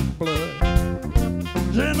sweat and blood.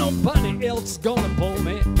 There's nobody else gonna pull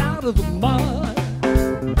me out of the mud.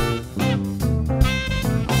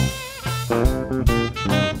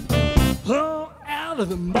 Oh, out of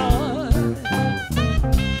the mud.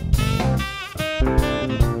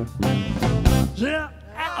 Yeah,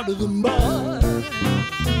 out of the mud.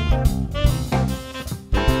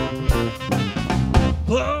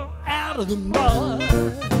 Oh, out of the mud.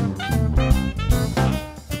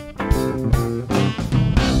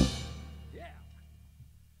 Yeah.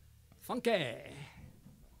 Funky.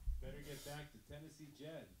 Better get back to Tennessee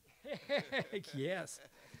Jed. Yes.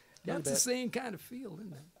 That's the same kind of feel,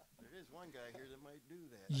 isn't it? There is one guy here that might do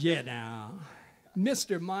that. Yeah, now.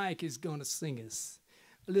 Mr. Mike is going to sing us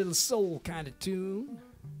a little soul kind of tune.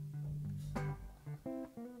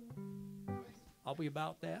 Are we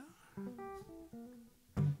about there?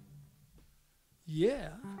 Yeah.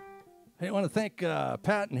 Hey, I want to thank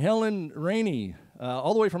Pat and Helen Rainey,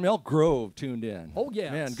 all the way from Elk Grove, tuned in. Oh,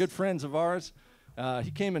 yes. Man, good friends of ours.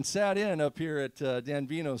 He came and sat in up here at Dan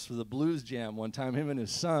Vino's for the Blues Jam one time, him and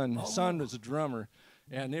his son. His son was a drummer,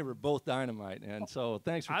 and they were both dynamite. And so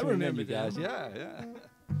thanks for tuning in, you guys. Yeah, yeah.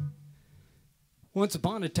 Once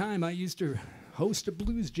upon a time, I used to host a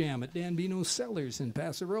blues jam at Dan Vino's Cellars in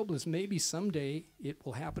Paso Robles. Maybe someday it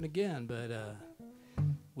will happen again, but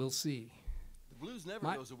we'll see. The blues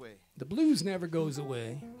never goes away. The blues never goes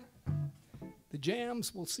away. The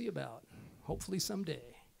jams we'll see about, hopefully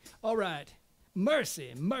someday. All right.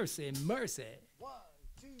 Mercy, mercy, mercy. 1,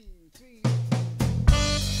 2, 3.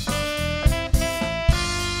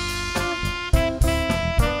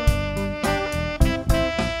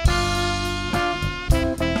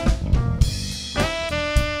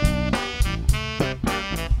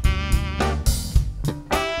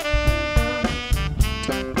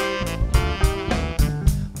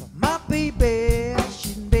 My baby,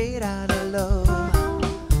 she's made out of love,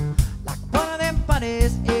 like one of them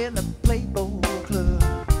bunnies in the Playboy Club.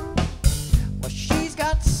 Well, she's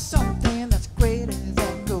got something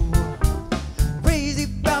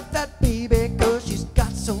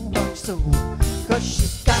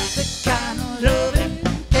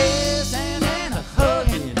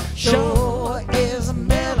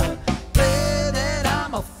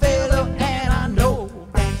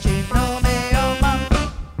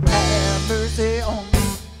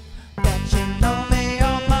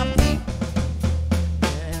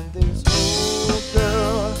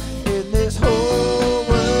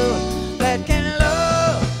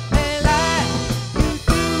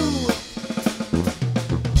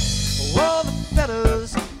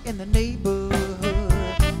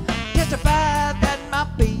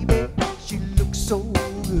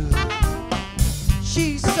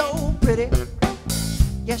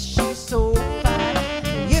yes, she's so fine.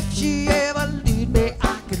 If she ever leave me,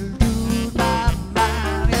 I could lose my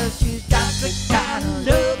mind. Yes, she's got the kind of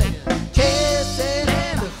loving, kissing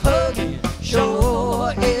and hugging.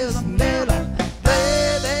 Sure is a melon,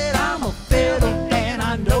 baby, I'm a fiddle, and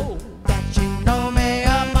I know that she know me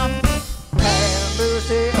on my feet. Have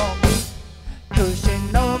mercy on me, 'cause she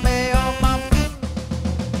know me on my feet.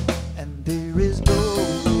 And there is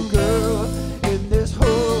no girl in this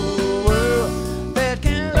whole world that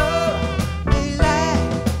can love me like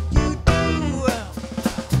you do.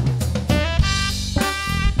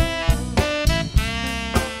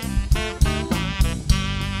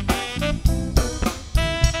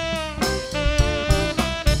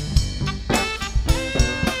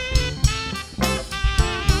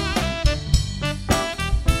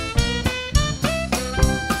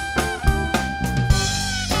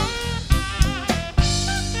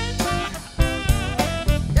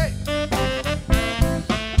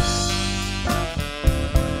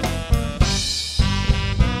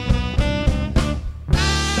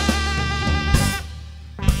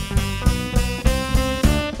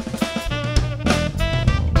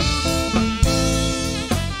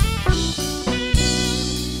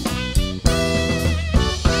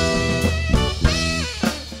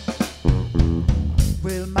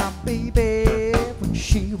 Well, my baby, when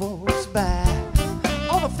she walks by,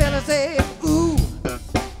 all the fellas say, ooh,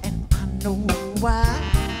 and I know why.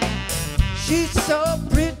 She's so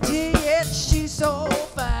pretty, yet she's so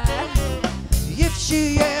fine. If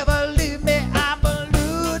she ever leave me, I'ma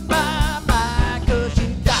lose my mind. 'Cause she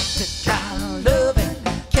got the kind of loving,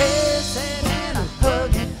 kissing and a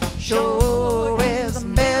hugging. Sure is a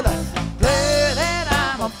melon, glad that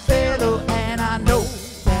I'm a fellow, and I know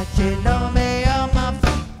that she know me on my feet.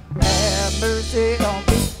 Have mercy on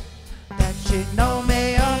me, that she know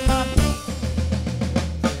me on my feet.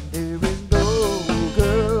 And there is no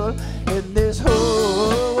girl in this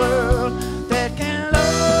whole world that can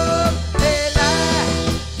love me like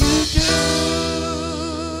you do,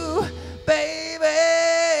 baby.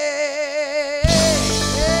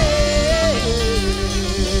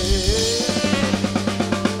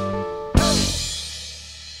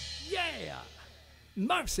 Yeah.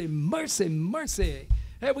 Mercy, mercy, mercy.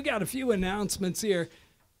 Hey, we got a few announcements here.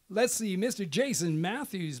 Let's see, Mr. Jason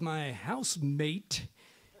Matthews, my housemate,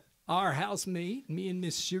 our housemate, me and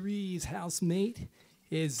Miss Cherie's housemate,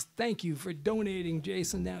 is thank you for donating,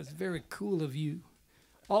 Jason. That was very cool of you.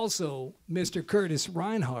 Also, Mr. Curtis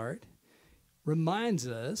Reinhardt reminds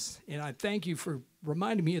us, and I thank you for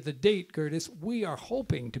reminding me of the date, Curtis. We are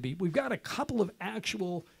hoping to be, we've got a couple of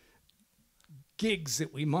actual gigs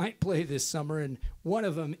that we might play this summer, and one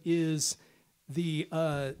of them is the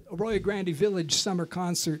Arroyo Grande Village Summer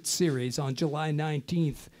Concert Series on July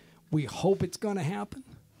 19th. We hope it's going to happen.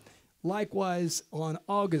 Likewise, on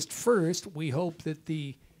August 1st, we hope that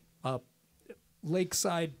the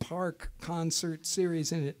Lakeside Park Concert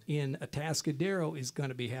Series in Atascadero is going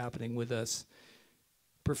to be happening with us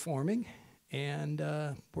performing. And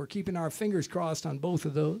we're keeping our fingers crossed on both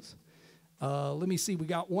of those. Let me see, we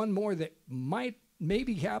got one more that might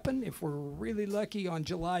maybe happen if we're really lucky on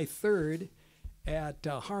July 3rd at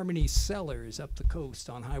Harmony Cellars up the coast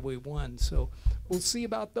on Highway 1. So we'll see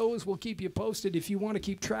about those. We'll keep you posted. If you want to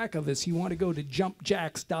keep track of us, you want to go to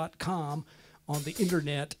jumpjacks.com on the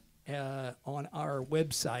internet on our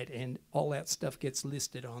website, and all that stuff gets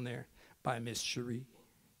listed on there by Miss Cherie.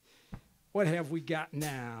 What have we got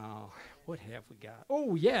now? What have we got?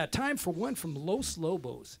 Oh, yeah, time for one from Los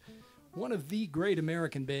Lobos, one of the great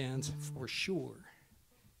American bands for sure.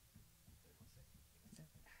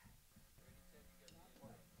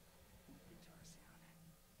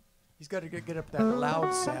 He's got to get up that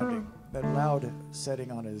loud sounding, that loud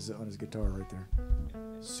setting on his guitar right there.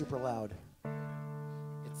 Super loud.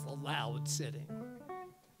 It's the loud setting.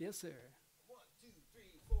 Yes, sir. 1, 2,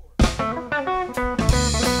 3, 4.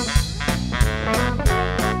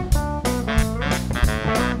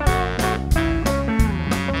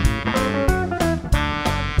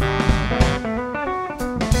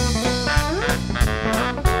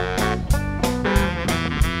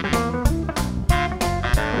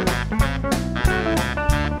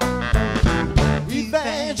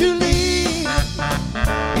 Evangeline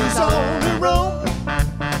is on her own.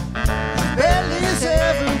 She's barely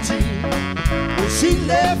 17 when she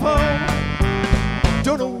left home.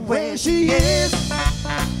 Don't know where she is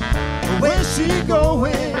or where she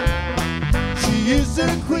going. She is the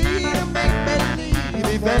queen of make-believe,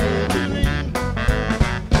 Evangeline.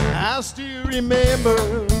 I still remember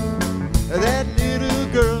that little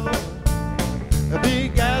girl,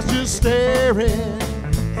 big eyes just staring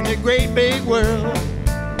in a great big world.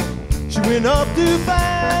 She went off to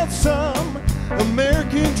find some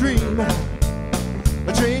American dream.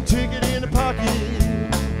 A train ticket in the pocket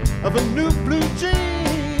of a new blue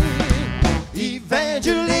jean.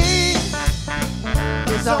 Evangeline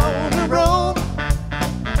is on the road.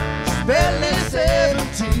 She's barely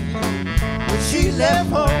 17 when she left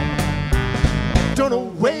home. Don't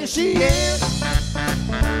know where she is,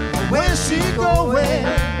 where she going.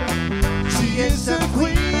 She is the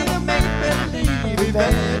queen of make-believe,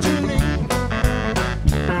 Evangeline.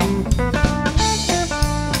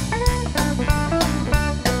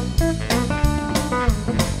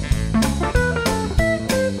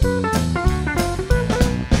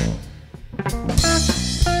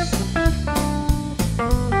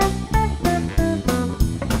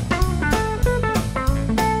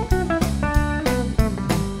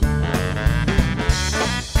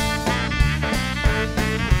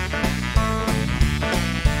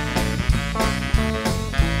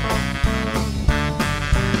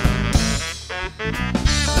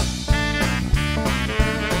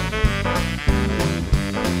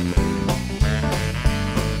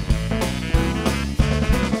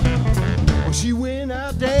 She went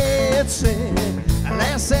out dancing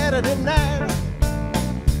last Saturday night.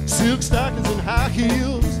 Silk stockings and high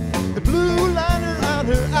heels, the blue liner on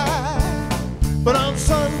her eye. But on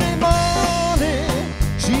Sunday morning,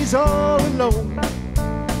 she's all alone,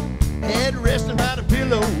 head resting by the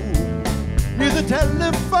pillow near the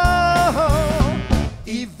telephone.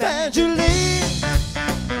 Evangeline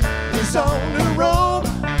is on the road,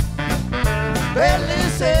 barely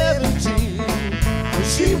 17 when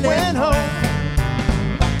she went home.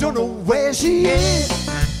 Don't know where she is,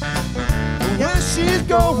 where she's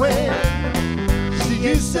going. She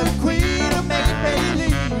is the queen of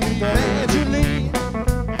make-believe, Evangeline.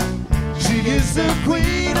 She is the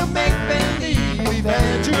queen of make-believe,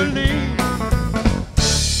 Evangeline.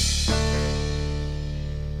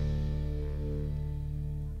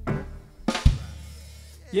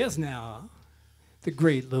 Yes, now, the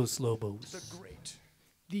great Los Lobos. The great.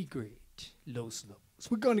 The great Los Lobos.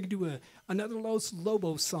 We're going to do another Los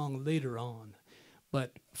Lobos song later on,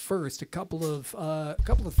 but first, a couple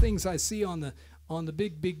of things I see on the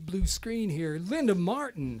big blue screen here. Linda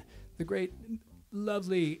Martin, the great,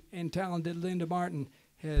 lovely, and talented Linda Martin,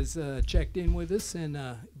 has checked in with us and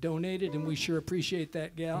donated, and we sure appreciate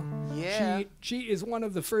that, gal. Yeah. She is one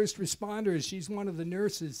of the first responders. She's one of the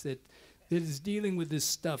nurses that is dealing with this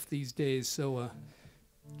stuff these days. So.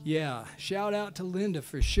 Yeah, shout out to Linda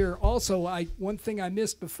for sure. Also, one thing I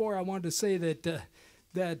missed before, I wanted to say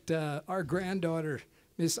that our granddaughter,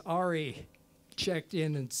 Miss Ari, checked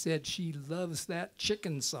in and said she loves that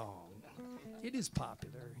chicken song. It is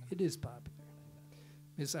popular. It is popular.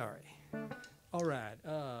 Miss Ari. All right.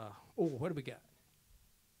 What do we got?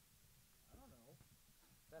 I don't know.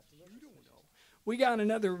 You don't know. We got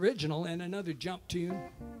another original and another jump tune.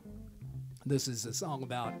 This is a song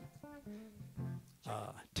about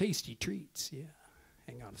tasty treats, yeah.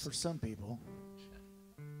 Hang on. For some people.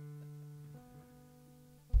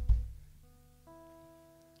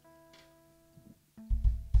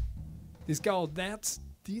 It's called That's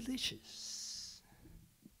Delicious.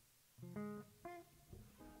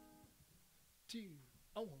 2,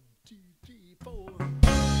 1, 2, 3, 4.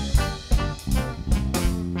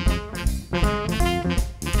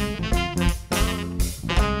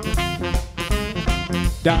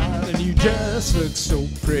 Darling, you just look so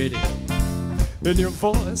pretty, and your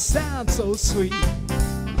voice sounds so sweet.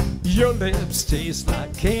 Your lips taste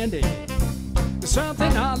like candy,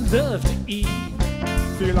 something I love to eat.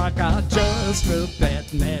 Feel like I just lit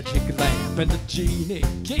that magic lamp, and the genie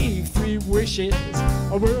gave 3 wishes.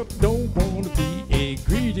 Well, don't want to be a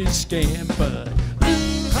greedy scamp, but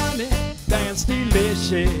ooh, honey, that's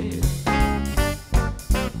delicious.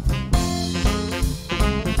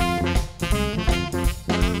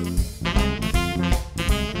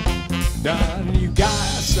 Darling, you got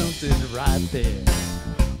something right there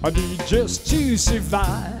I need just to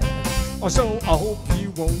survive. So I hope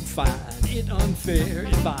you won't find it unfair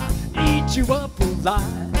if I eat you up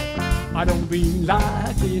alive. I don't mean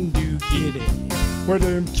like in New Guinea, where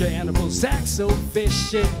them cannibals act so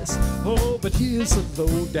vicious. Oh, but here's a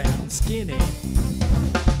low down skinny.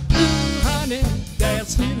 Ooh, honey,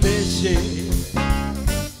 that's delicious.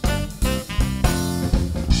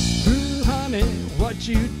 Ooh, honey, what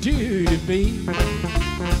you do to me,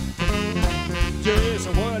 just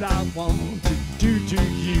what I want to do to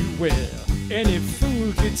you. Well, any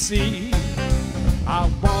fool could see I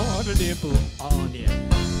want a nibble on you,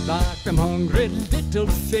 like them hungry little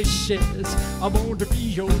fishes. I want to be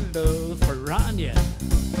your love piranha.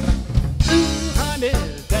 Ooh, honey,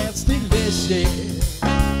 that's delicious.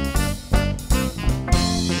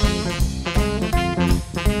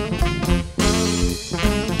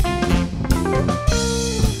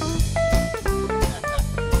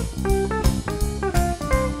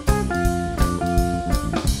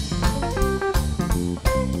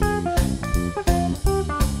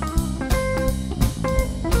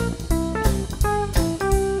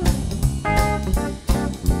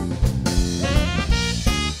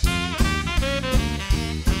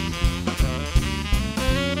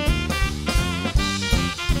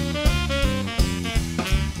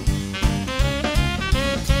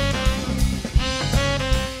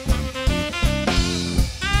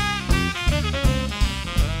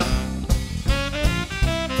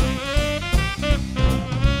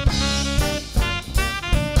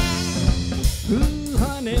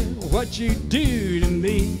 what you do to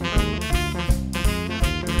me.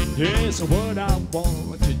 Yes, what I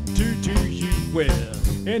want to do to you, well,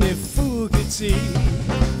 any fool could see.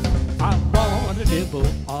 I want to nibble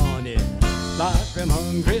on it like them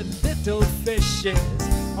hungry little fishes.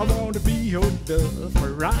 I want to be your love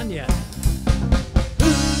piranha.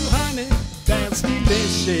 Ooh, honey, that's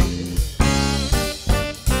delicious.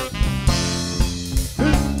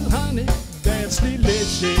 Ooh, honey, that's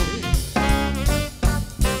delicious.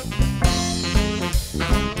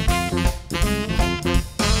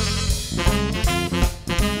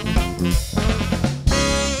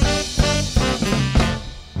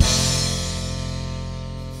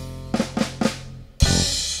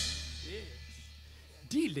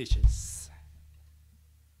 Delicious.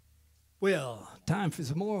 Well, time for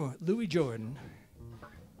some more Louis Jordan,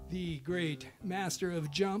 the great master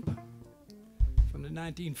of jump from the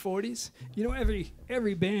 1940s. You know,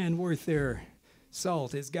 every band worth their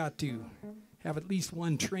salt has got to have at least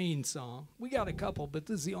one train song. We got a couple, but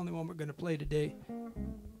this is the only one we're going to play today.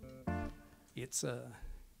 It's a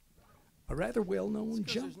rather well-known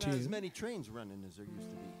jump there's not as tune. many trains running as there used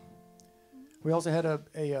to be. We also had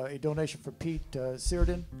a donation for Pete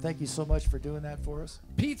Searden. Thank you so much for doing that for us.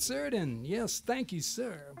 Pete Searden, yes, thank you,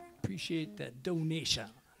 sir. Appreciate that donation.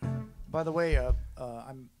 By the way, I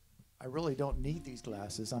really don't need these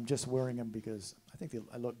glasses. I'm just wearing them because I think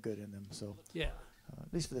I look good in them. So Yeah.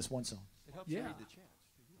 at least for this one song. It helps Yeah. you read the chants.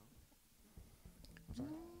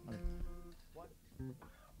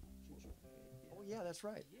 Oh yeah, that's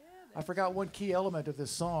right. I forgot one key element of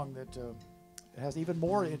this song that has even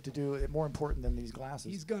more to do, more important than these glasses.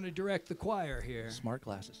 He's going to direct the choir here. Smart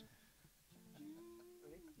glasses.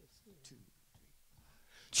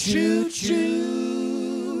 Choo choo,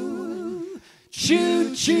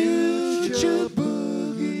 choo choo, choo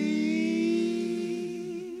boogie.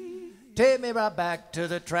 Take me right back to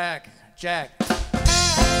the track, Jack.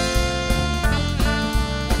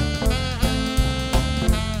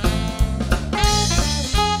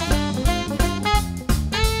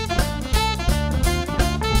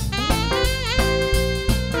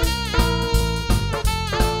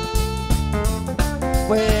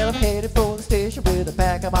 Well, I'm headed for the station with the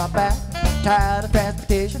pack on my back. Tired of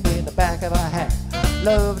transportation in the back of my hat.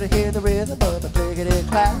 Love to hear the rhythm of the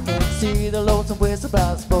clickety-clack and see the lonesome whistle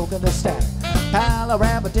about smoking the stack. Pal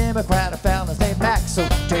around a Democrat, I found his name Max, so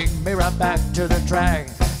take me right back to the track.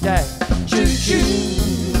 Jack.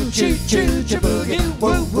 Choo-choo, choo-choo, cha-boogie,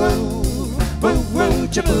 woo-woo, woo-woo,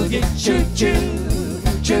 cha-boogie, choo-choo,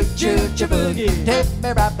 choo-choo, cha-boogie. Take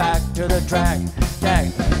me right back to the track.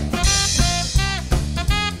 Jack.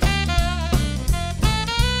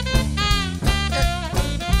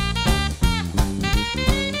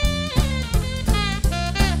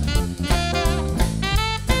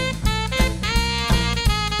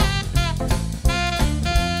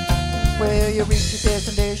 Well, you reach your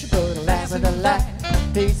destination, put a lamp in the light.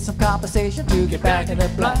 Need some compensation to get back in the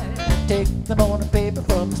blind. Take the morning paper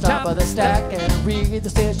from the top of the stack and read the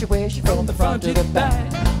situation from the front to the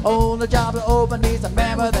back. On the job to open needs a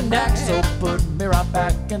man with a knack, so put me right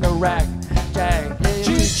back in the rack. Jack.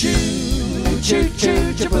 Choo-choo,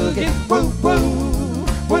 choo-choo, cha-boogie, woo-woo,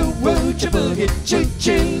 woo-woo, cha-boogie,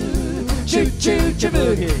 choo-choo, choo-choo,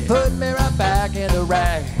 cha-boogie. Put me right back in the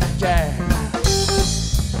rack. Jack.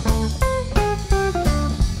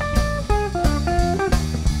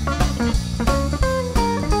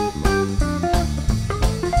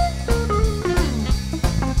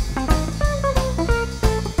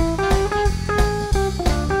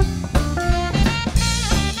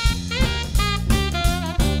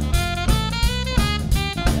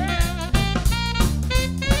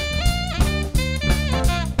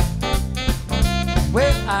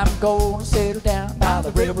 I'm gonna settle down by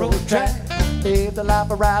the railroad track. Live the life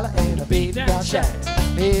of Riley in a beat down shack.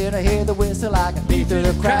 When I hear the whistle, I can beat through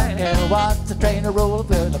the crack and watch the train roll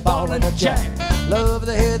with the ball and the jack. Love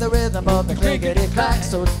to hear the rhythm of the clickety clack,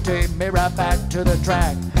 so take me right back to the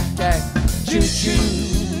track. Jack. Choo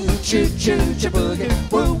choo, choo choo, cha-boogie,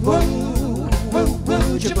 woo woo, woo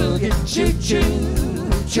woo, cha-boogie, choo choo,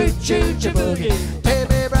 choo choo, cha-boogie. Take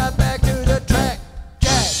me right back to the track.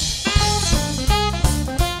 Jack.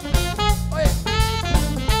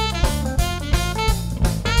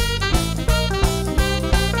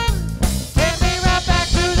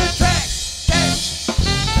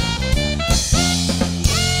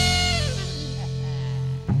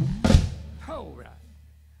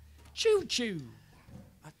 Choo-choo.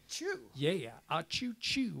 A chew. Yeah, a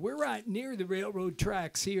choo-choo. We're right near the railroad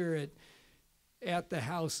tracks here at the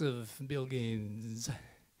house of Bill Gaines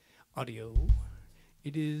Audio.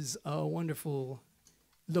 It is a wonderful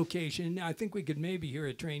location. I think we could maybe hear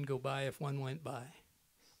a train go by if one went by.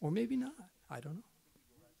 Or maybe not. I don't know.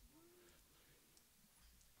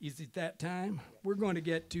 Is it that time? We're going to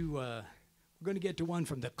get to one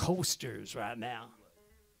from the Coasters right now.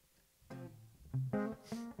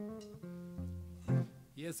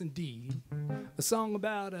 Yes, indeed. A song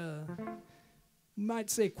about might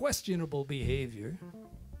say questionable behavior.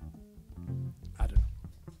 I don't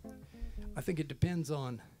know. I think it depends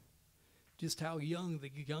on just how young the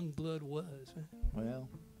young blood was. Well,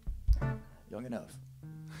 young enough.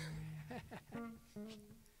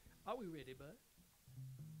 Are we ready, bud?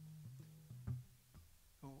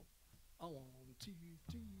 Oh, 1, 2,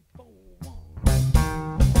 3, 4, 1.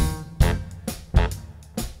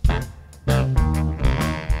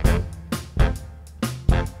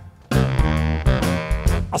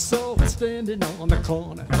 I saw her standing on the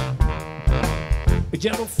corner, a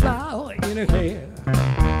yellow flower in her hair.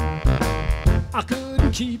 I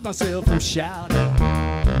couldn't keep myself from shouting,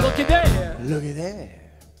 looky there, Looky there.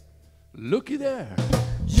 looky there.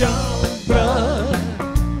 Young blood,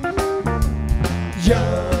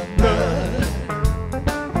 young blood,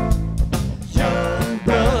 young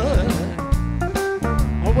blood.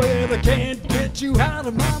 Oh, well, I can't get you out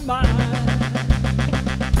of my mind.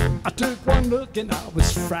 I took one look and I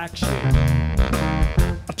was fractured.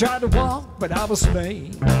 I tried to walk, but I was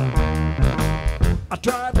lame. I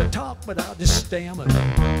tried to talk, but I just stammered.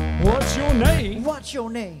 What's your name? What's your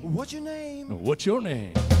name? What's your name? What's your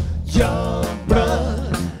name? Young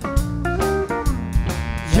blood,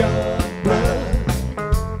 young blood,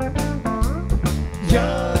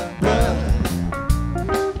 young blood.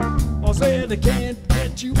 I said I can't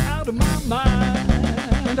get you out of my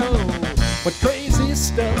mind. Oh, but crazy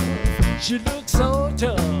stuff. She looked so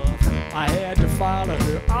tough. I had to follow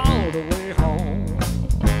her all the way home.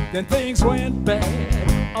 Then things went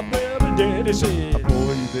bad. I better daddy said,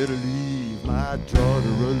 Boy, you better leave my daughter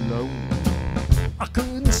alone. I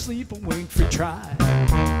couldn't sleep a wink for trying.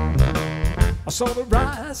 I saw the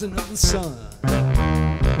rising of the sun.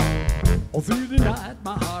 All through the night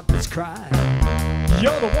my heart was crying.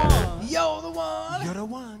 You're the one. You're the one. You're the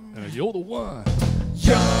one. You're the one.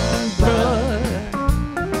 Young blood.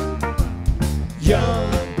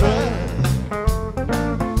 Young blood.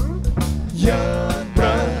 Young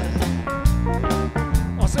blood.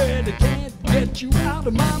 I said I can't get you out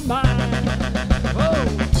of my mind. Oh.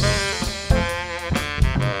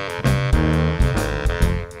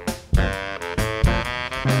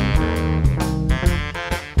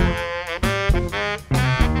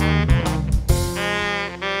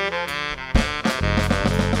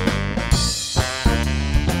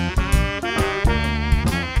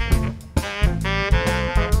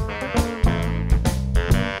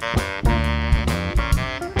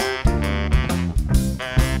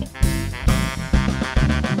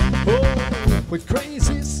 With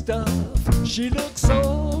crazy stuff, she looked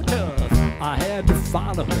so tough. I had to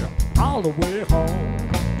follow her all the way home.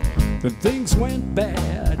 Then things went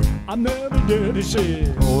bad. I never did it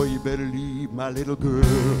said. Boy, you better leave my little girl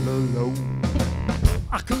alone.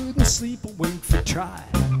 I couldn't sleep a wink for trying.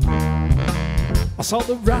 I saw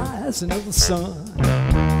the rising of the sun.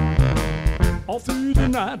 All through the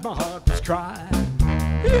night my heart was crying.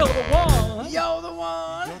 You're the one. You're the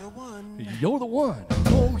one. You're the one. You're the one.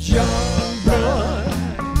 Oh, young blood.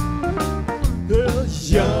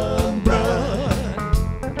 Young blood.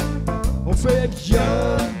 Oh, said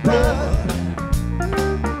young blood.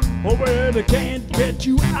 Oh, well, I can't get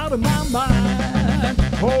you out of my mind.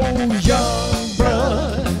 Oh, young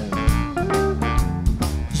blood.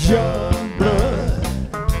 Young blood.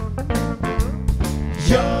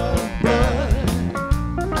 Young blood.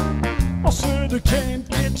 I said I can't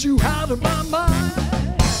get you out of my mind.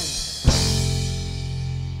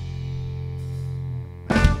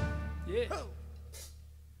 Yeah.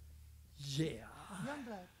 Yeah. Young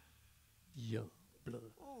blood. Young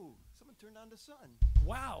blood. Oh, someone turned on the sun.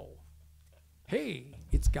 Wow. Hey,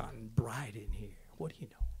 it's gotten bright in here. What do you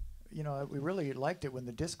know? You know, we really liked it when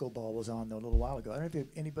the disco ball was on, though, a little while ago. I don't know if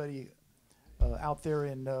anybody out there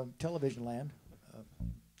in television land,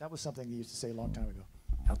 that was something they used to say a long time ago.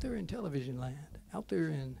 Out there in television land, out there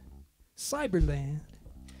in cyberland,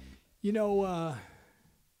 you know,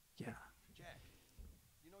 yeah. Jack.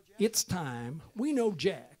 You know Jack? It's time. We know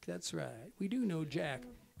Jack. That's right. We do know Jack.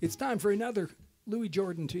 It's time for another Louis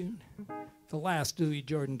Jordan tune, the last Louis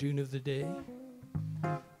Jordan tune of the day.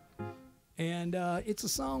 And it's a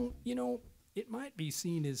song, you know, it might be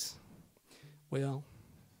seen as, well,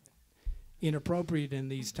 inappropriate in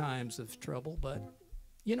these times of trouble, but,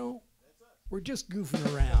 you know, we're just goofing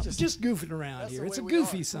around. Just goofing around here. It's a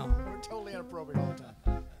goofy song. We're totally inappropriate all the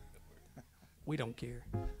time. We don't care.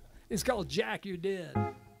 It's called Jack, You're Dead.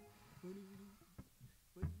 1,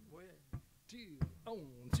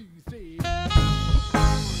 2, 3.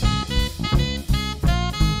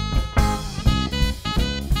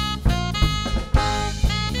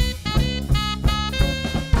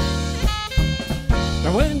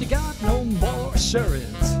 Now when you got no more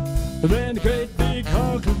assurance than a great big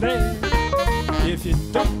hunk of land, if you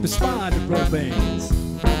don't respond to romance,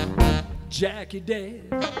 Jack, you're dead.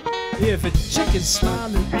 If a chick is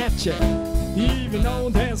smiling at you, even though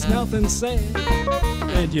there's nothing said,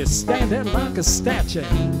 and you stand there like a statue,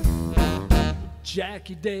 Jack,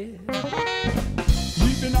 you're dead.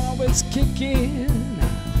 You've been always kicking,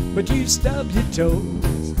 but you stub your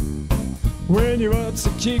toes when you're up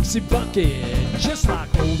some kicksy bucket, just like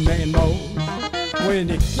old man Mo. When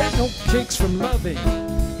you get no kicks from loving,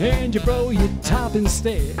 and you blow your top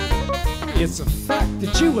instead, it's a fact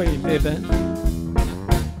that you ain't living.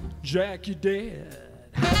 Jack, you're dead.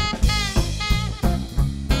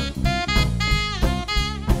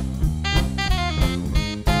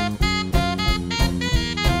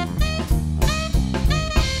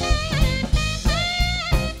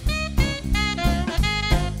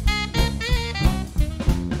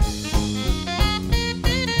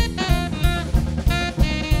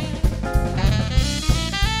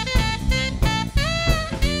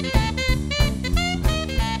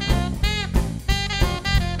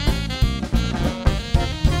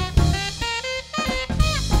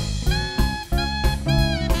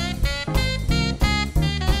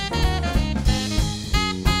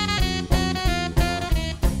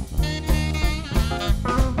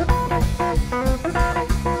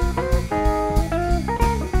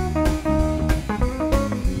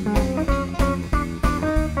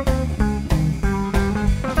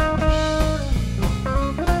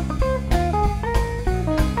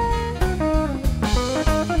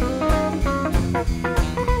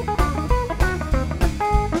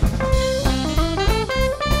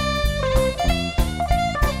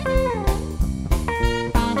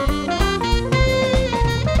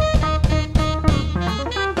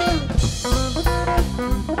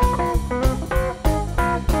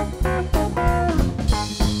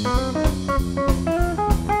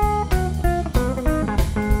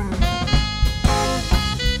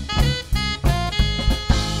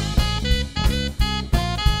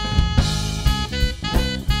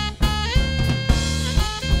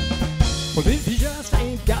 Well, if you just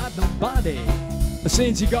ain't got nobody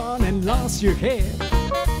since you gone and lost your head,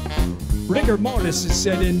 rigor mortis is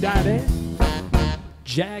said in daddy,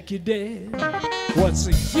 Jack, you're dead. What's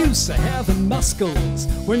the use of having muscles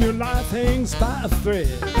when your life hangs by a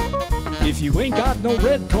thread? If you ain't got no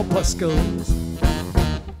red corpuscles,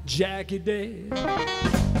 Jack, you're dead.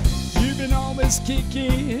 You've been always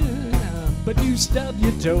kicking, but you stub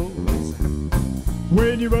your toes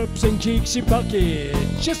when you're ups and kicks your bucket,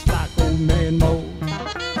 just like old man Mo.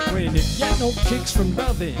 When you get no kicks from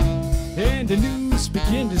loving and the news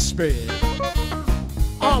begin to spread,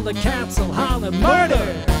 all the cats will holler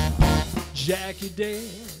murder, Jack, you're dead.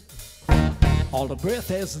 All the breath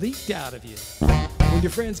has leaked out of you when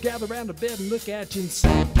your friends gather around the bed and look at you and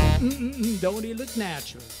say, don't he look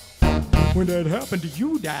natural? When that happened to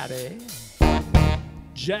you, daddy,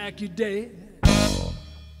 Jack, you're dead.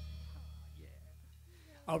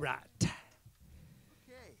 All right.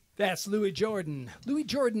 That's Louis Jordan. Louis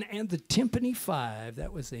Jordan and the Timpani Five.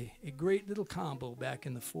 That was a great little combo back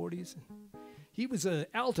in the 40s. He was an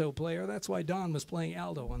alto player. That's why Don was playing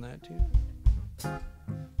alto on that, too.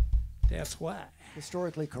 That's why.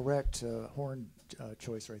 Historically correct horn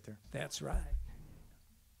choice right there. That's right.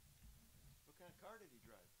 What kind of car did he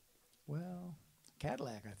drive? Well,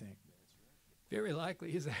 Cadillac, I think. Very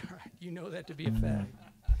likely. Is that right? You know that to be a fact.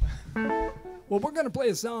 Well, we're going to play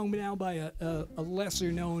a song now by a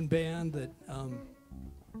lesser-known band that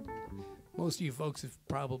most of you folks have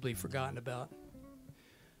probably forgotten about.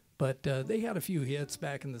 But they had a few hits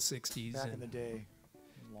back in the 60s. Back in the day.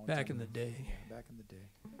 Back in the day. Yeah, back in the day.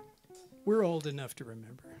 We're old enough to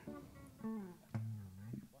remember.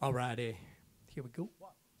 All righty. Here we go.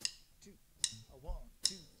 1,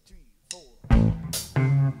 2, 3, 4.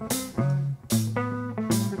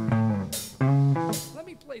 Let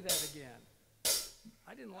me play that again.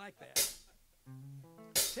 I didn't like that.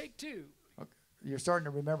 Take 2. Okay. You're starting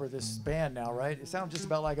to remember this band now, right? It sounds just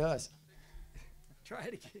about like us. Try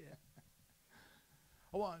it again.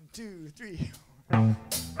 1, 2, 3.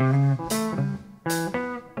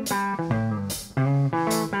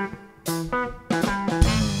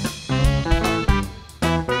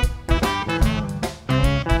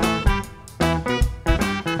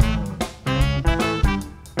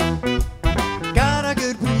 Got a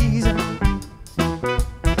good reason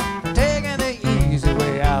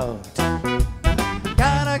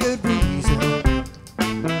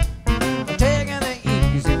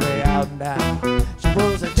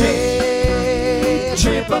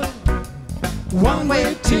tripper,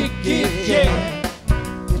 one-way ticket, yeah.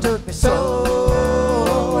 You took me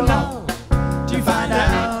so long to find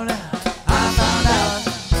out. I found out.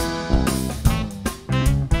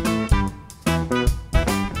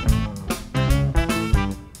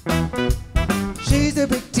 She's a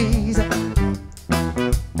big teaser.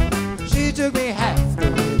 She took me half the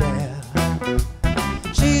way there.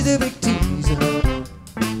 She's a big teaser.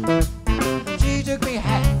 She took me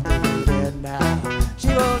half the way there now. She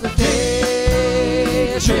was a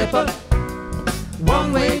day tripper,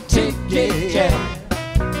 one-way ticket, yeah.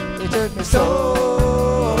 It took me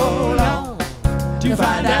so long to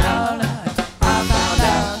find out. I found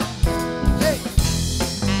out. Hey.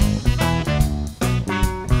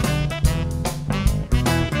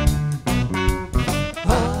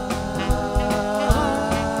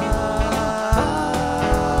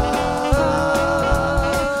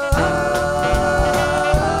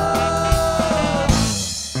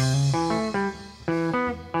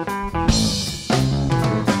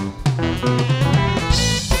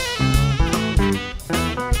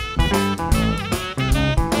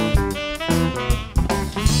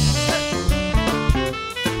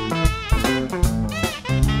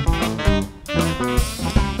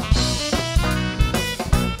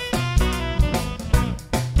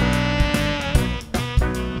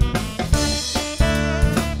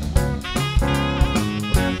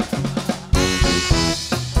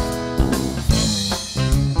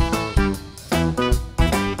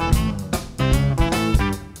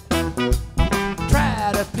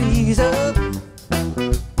 Try to please her.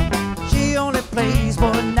 She only plays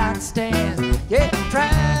one night stands. Yeah,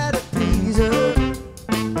 try to please her.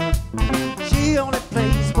 She only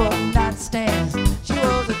plays one night stands. She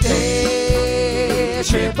was a day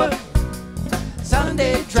tripper,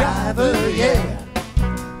 Sunday driver, yeah.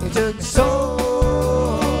 It took me so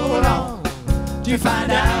long to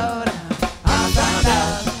find out. I found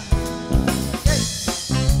out.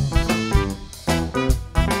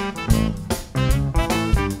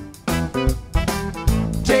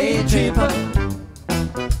 Day tripper,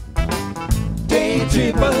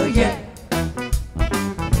 yeah.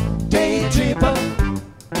 Day tripper, yeah.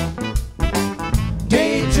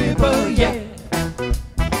 Day tripper, yeah.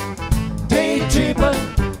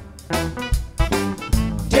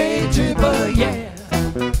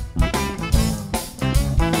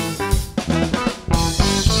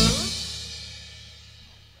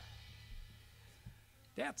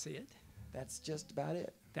 That's it. That's just about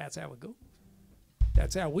it. That's how it goes.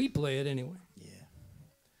 That's how we play it anyway. Yeah.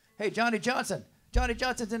 Hey, Johnny Johnson. Johnny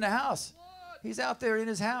Johnson's in the house. He's out there in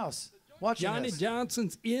his house watching Johnny us.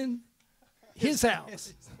 Johnson's in his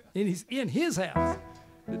house. And he's in his house.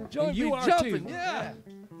 Join you me are jumping, too. yeah.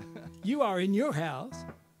 You are in your house.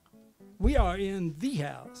 We are in the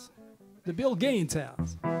house. The Bill Gaines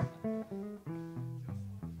house.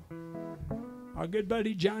 Our good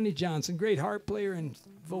buddy Johnny Johnson, great harp player and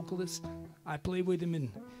vocalist. I play with him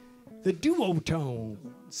in the duo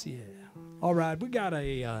tones. Yeah. All right, we got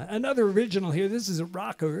another original here. This is a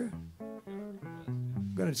rocker.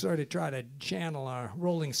 I'm going to sort of try to channel our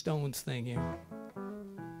Rolling Stones thing here.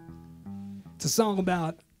 It's a song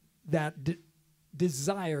about that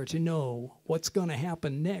desire to know what's going to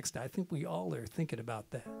happen next. I think we all are thinking about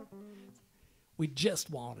that. We just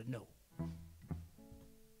want to know.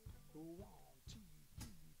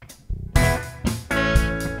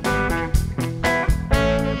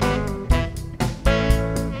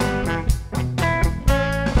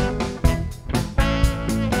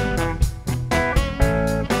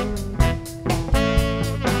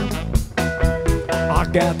 I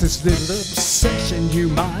got this little obsession, you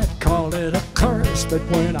might call it a curse, but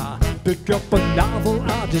when I pick up a novel,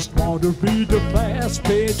 I just want to read the last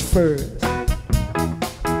page first.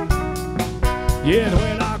 Yeah,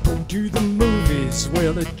 when I go to the movies,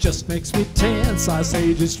 well, it just makes me tense. I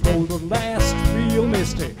say just roll the last reel,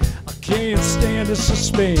 mister. I can't stand the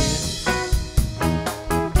suspense.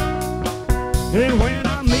 And when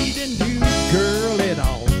I meet a new girl, it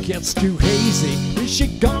all gets too hazy. Is she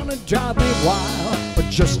gonna drive me wild or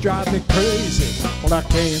just drive me crazy? Well, I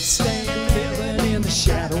can't stand living in the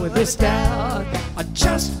shadow of this doubt. I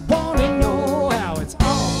just wanna know how it's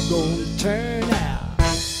all gonna turn out.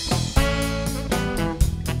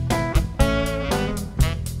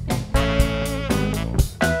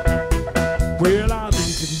 Well, I read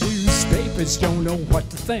the newspapers, don't know what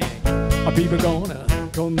to think. Are people gonna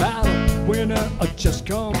come out a winner or just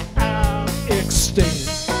come out extinct?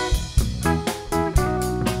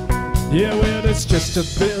 Yeah, well, it's just a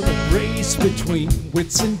bit of race between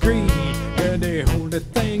wits and greed, and the only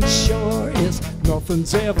thing sure is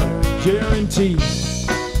nothing's ever guaranteed.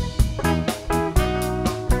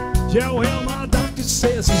 Yeah, well, my doctor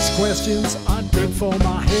says these questions aren't good for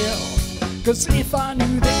my health. 'Cause if I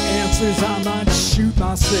knew the answers, I might shoot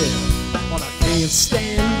myself. But I can't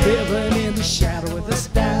stand living in the shadow of this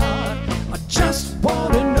doubt. I just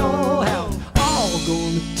want to know how it's all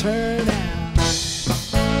gonna turn out.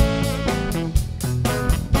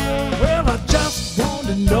 Well, I just want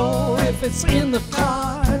to know if it's in the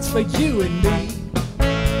cards for you and me.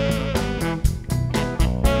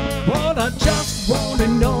 But I just want to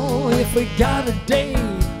know if we got a date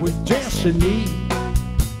with destiny.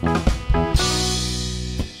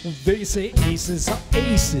 They say aces are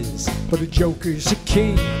aces, but a joker's a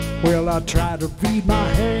king. Well, I try to read my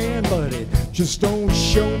hand, but it just don't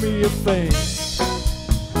show me a thing.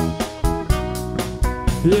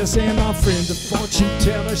 Yes, and my friend, the fortune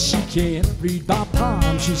teller, she can't read my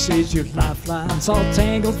palm. She says your lifeline's all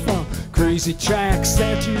tangled from crazy tracks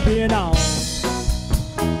that you've been on.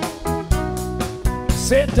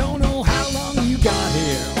 Said, don't know how long you got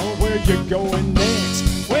here or where you're going next.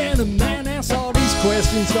 When a man asks all these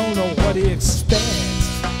questions, don't know what he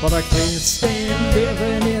expects. But I can't stand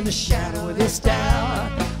living in the shadow of this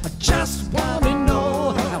doubt. I just want to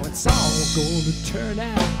know how it's all going to turn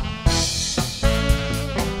out.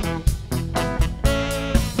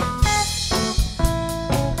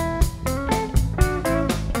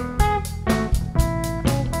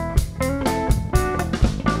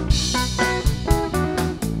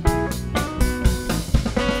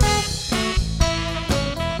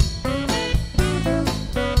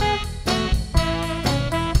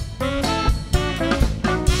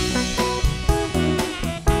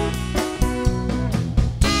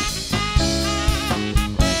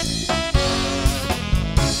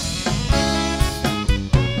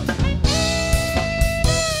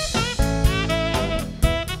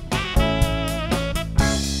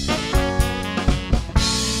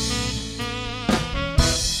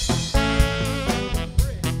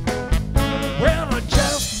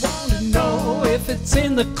 It's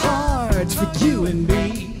in the cards for you and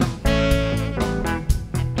me.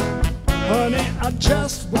 Honey, I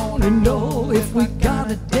just want to know if we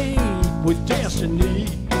got a date with destiny.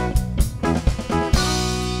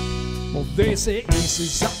 Well, they say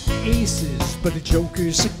aces are aces, but a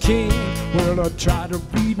joker's a king. Well, I try to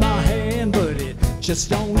read my hand, but it just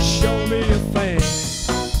don't show me a thing.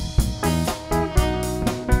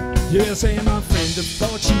 Yes, and my friend, the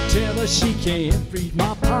fortune teller, she can't read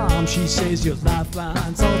my palm. She says your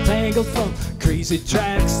lifeline's all tangled from crazy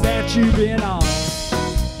tracks that you've been on.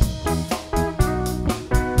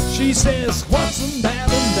 She says, what's the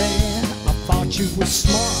matter, man? I thought you were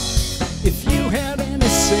smart. If you had any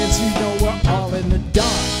sense, you know we're all in the dark.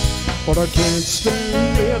 But I can't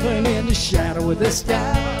stand living in the shadow of this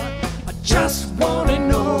doubt. I just want to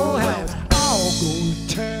know how it's all going to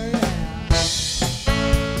turn out.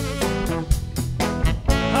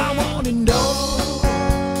 I want to know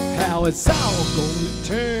how it's all gonna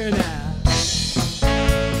turn out.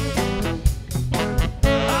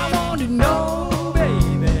 I want to know,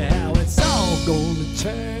 baby, how it's all gonna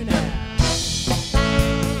turn out.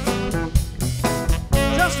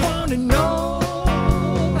 Just want to know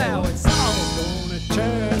how it's all gonna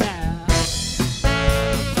turn out.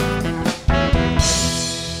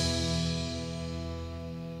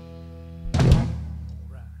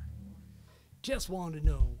 Just want to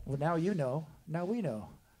know. Well, now you know. Now we know.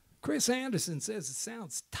 Chris Anderson says it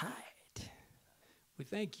sounds tight. We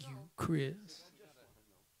thank you, Chris.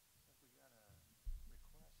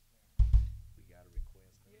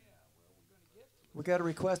 We got a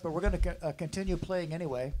request, but we're going to continue playing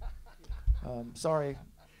anyway. Sorry.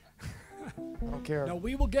 I don't care. No,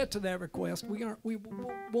 we will get to that request.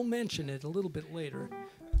 We'll mention it a little bit later.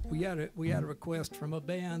 We had a request from a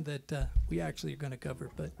band that we actually are going to cover,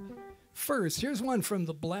 but first, here's one from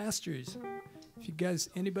the Blasters. If you guys,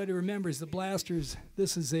 anybody remembers the Blasters,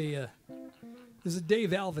 this is a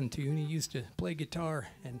Dave Alvin tune. He used to play guitar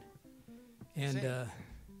and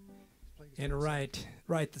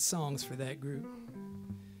write the songs for that group.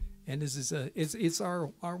 And this is it's our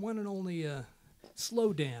one and only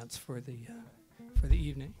slow dance for the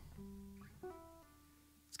evening.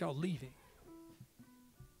 It's called Leaving.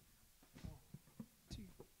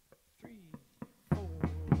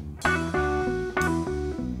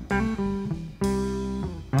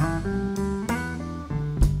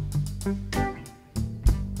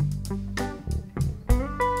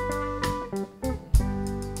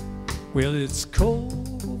 Well, it's cold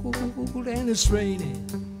and it's raining.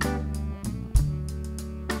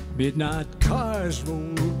 Midnight cars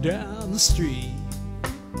roll down the street.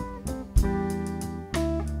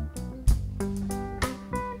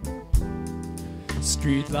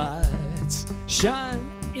 Street lights shine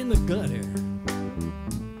in the gutter,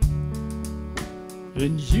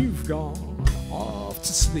 and you've gone off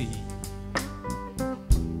to sleep.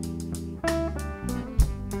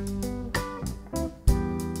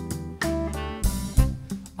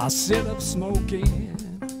 I sit up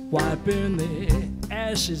smoking, wiping the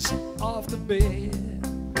ashes off the bed,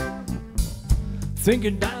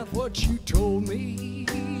 thinking about what you told me,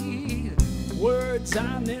 words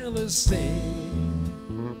I never said.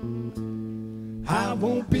 I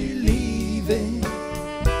won't believe it,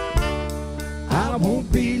 I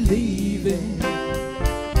won't believe it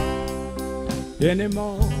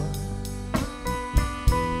anymore.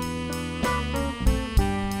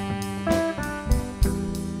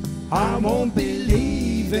 I won't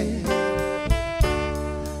believe it,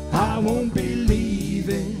 I won't believe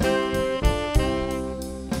it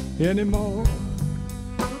anymore.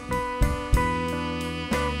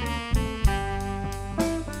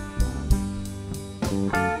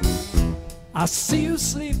 I see you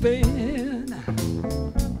sleeping,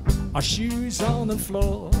 our shoes on the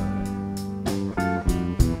floor,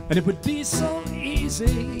 and it would be so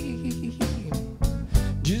easy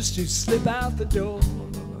just to slip out the door.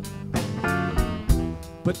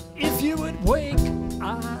 But if you would wake,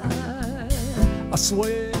 I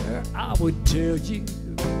swear I would tell you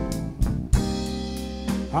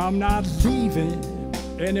I'm not leaving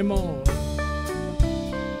anymore.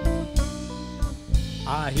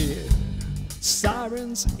 I hear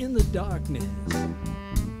sirens in the darkness,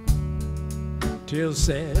 tell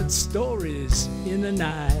sad stories in the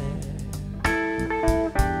night.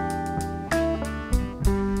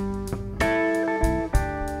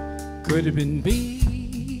 Could have been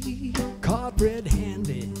me, caught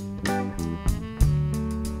red-handed.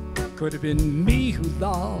 Could have been me who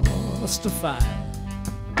lost a fight.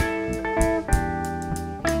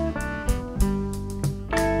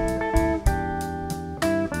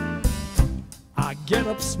 I get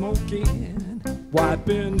up smoking,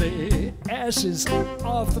 wiping the ashes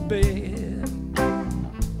off the bed,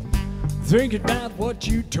 thinking about what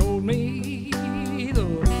you told me, the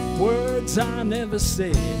words I never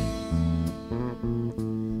said.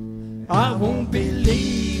 I won't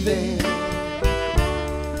believe it,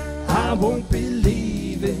 I won't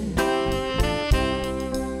believe it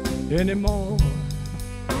anymore.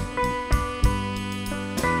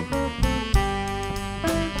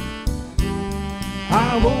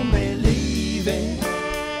 I won't believe it,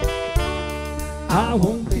 I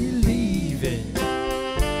won't believe it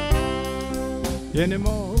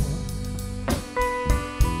anymore.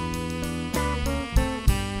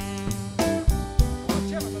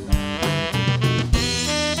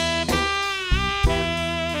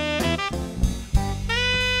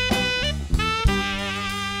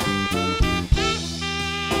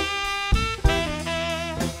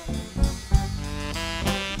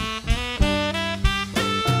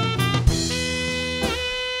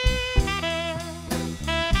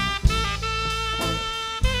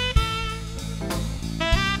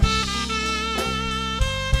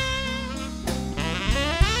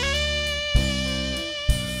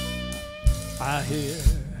 I hear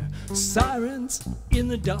sirens in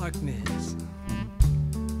the darkness,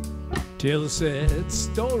 tell sad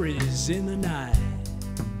stories in the night.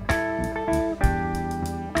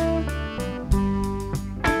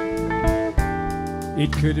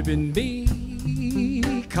 It could have been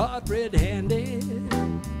me, caught red-handed.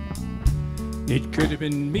 It could have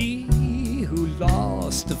been me who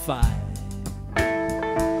lost the fight.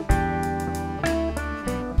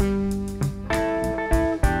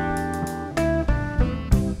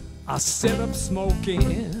 I sit up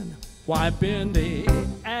smoking, wiping the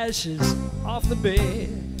ashes off the bed.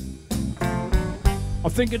 I'm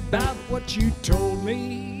thinking about what you told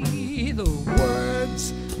me, the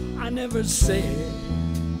words I never said.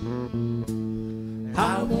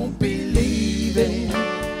 I won't believe it,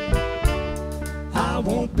 I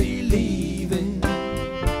won't believe it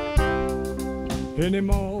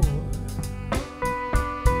anymore.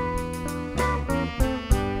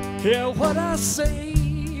 Hear what I say,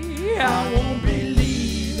 I won't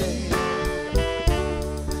believe it,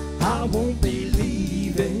 I won't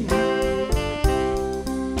believe it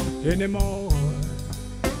anymore.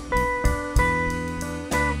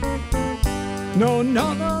 No,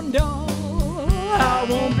 no, no, no, I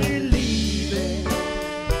won't believe it,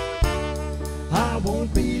 I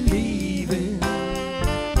won't believe it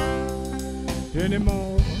anymore.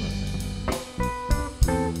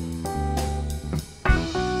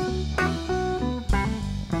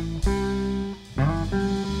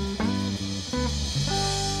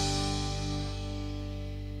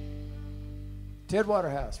 Ted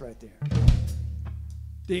Waterhouse right there.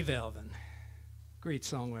 Dave Alvin. Great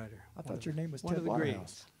songwriter. I thought your name was one Ted of the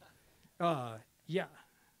Waterhouse. greats. Yeah,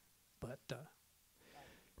 but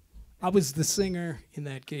I was the singer in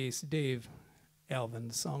that case. Dave Alvin,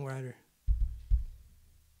 the songwriter.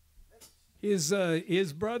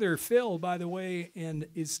 His brother Phil, by the way, and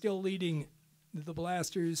is still leading the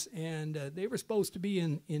Blasters, and they were supposed to be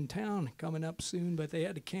in town coming up soon, but they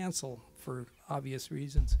had to cancel for obvious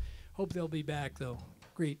reasons. Hope they'll be back though.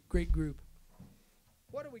 Great group.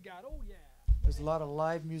 What do we got? Oh yeah. There's a lot of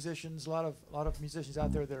live musicians, a lot of musicians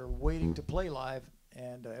out there that are waiting to play live,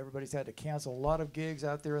 and everybody's had to cancel a lot of gigs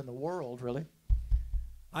out there in the world, really.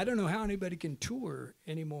 I don't know how anybody can tour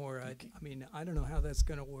anymore. I mean, I don't know how that's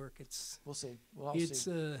going to work. We'll see. We'll all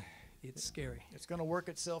see. It's scary. It's going to work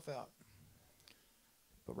itself out.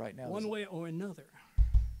 But right now, one way or another.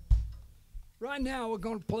 Right now, we're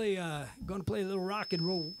going to play a little rock and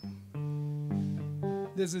roll.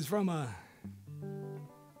 This is from a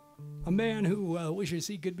man who wishes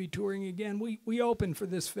he could be touring again. We opened for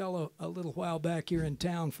this fellow a little while back here in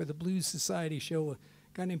town for the Blues Society show, a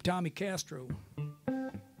guy named Tommy Castro.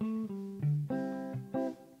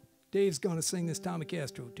 Dave's going to sing this Tommy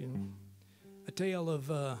Castro tune, a tale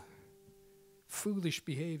of foolish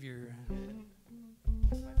behavior.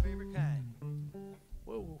 my favorite kind.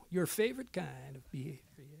 Whoa, your favorite kind of behavior,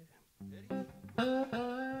 yeah.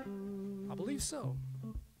 I believe so.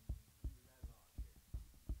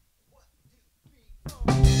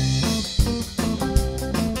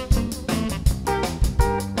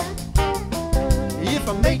 If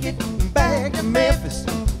I make it back to Memphis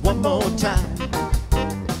one more time,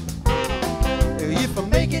 if I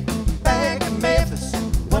make it back to Memphis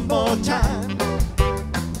one more time,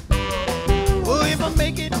 oh, if I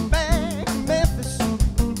make it back to Memphis,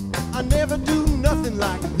 I never do nothing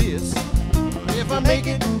like this. If I make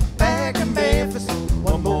it back to Memphis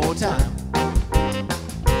one more time.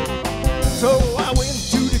 So I went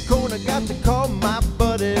to the corner, got to call my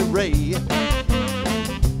buddy Ray.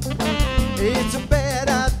 It's a bad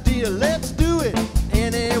idea, let's do it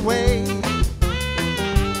anyway.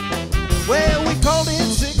 Well, we called in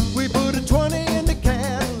sick, we put a 20 in the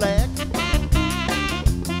Cadillac.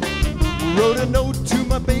 Wrote a note to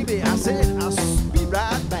my baby, I said I'll be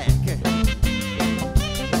right back.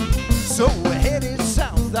 So we headed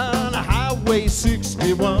south on Highway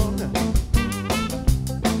 61.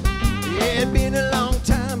 Yeah, it's been a long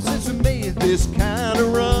time since we made this kind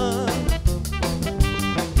of run.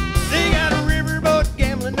 They got a riverboat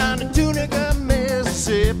gambling down the Tunica,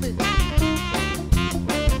 Mississippi.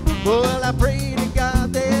 Well, I pray to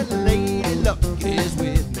God that Lady Luck is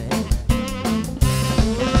with me.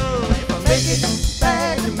 Oh, if I make it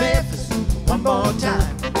back to Memphis one more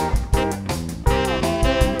time,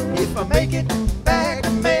 if I make it back to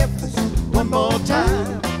Memphis one more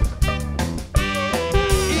time,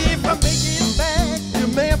 if I make it back to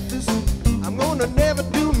Memphis, I'm gonna never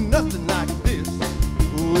do nothing like this.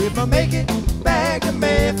 Oh, if I make it back to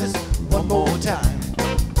Memphis one more time.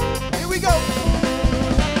 Here we go.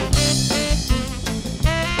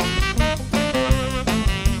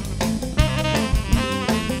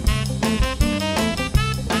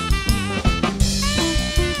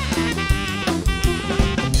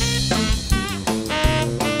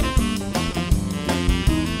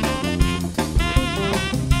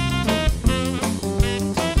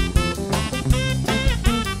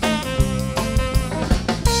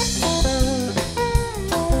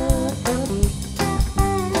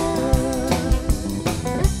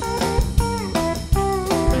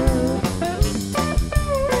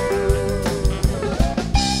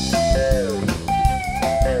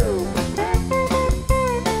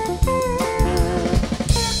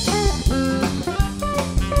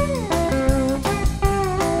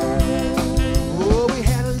 Oh, we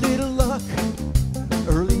had a little luck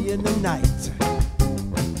early in the night.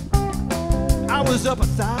 I was up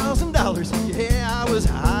 $1,000, yeah, I was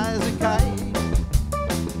high as a kite.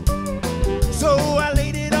 So I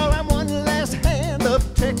laid it all on one last hand of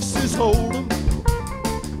Texas Hold'em.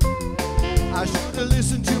 I should have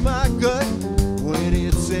listened to my gut when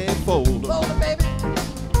it said fold 'em. Hold it, baby.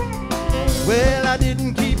 Well, I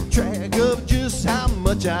didn't keep track of just how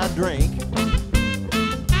much I drank.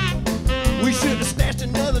 We should have stashed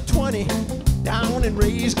another 20 down in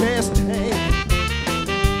Ray's gas tank.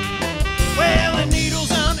 Well, the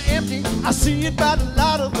needle's on empty, I see it by the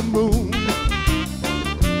light of the moon.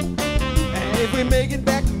 And if we make it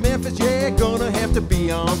back to Memphis, yeah, gonna have to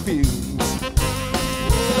be on fumes.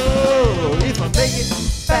 Oh, if I make it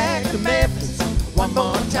back to Memphis one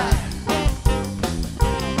more time,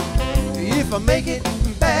 if I make it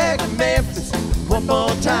back to Memphis one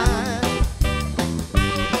more time,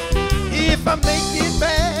 if I make it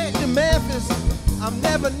back to Memphis, I'm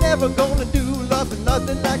never, never gonna do nothing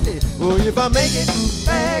like this. Oh, if I make it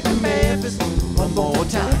back to Memphis one more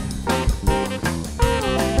time.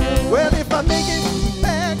 Well, if I make it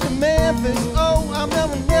back to Memphis, oh, I'll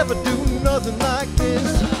never, never do nothing like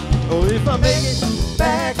this. Oh, if I make it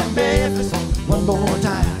back to Memphis one more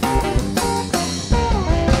time.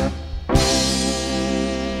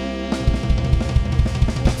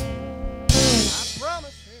 I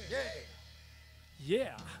promise.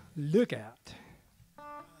 Yeah, look out.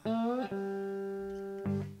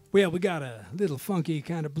 Well, we got a little funky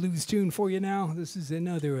kind of blues tune for you now. This is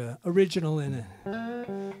another original and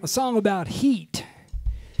a song about heat.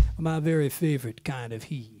 My very favorite kind of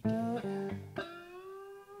heat.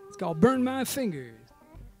 It's called Burn My Fingers.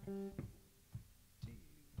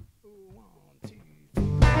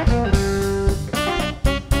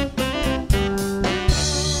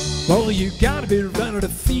 Well, you gotta be running a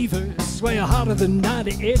fever, swear hotter than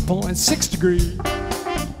 98.6 degrees.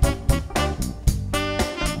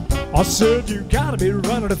 I said you gotta be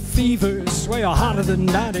running a fever, swear hotter than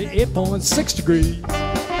 98.6 degrees.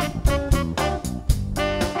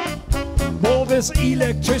 Well, this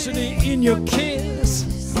electricity in your kiss,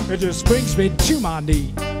 it just brings me to my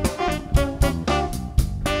knees.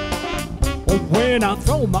 Well, when I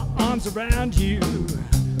throw my arms around you,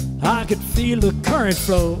 I could feel the current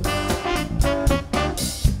flow.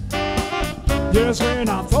 Yes, when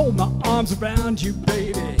I throw my arms around you,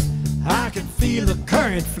 baby, I can feel the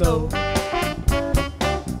current flow.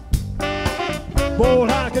 Boy,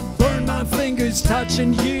 I could burn my fingers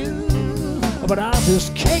touching you, but I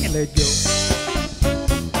just can't let go.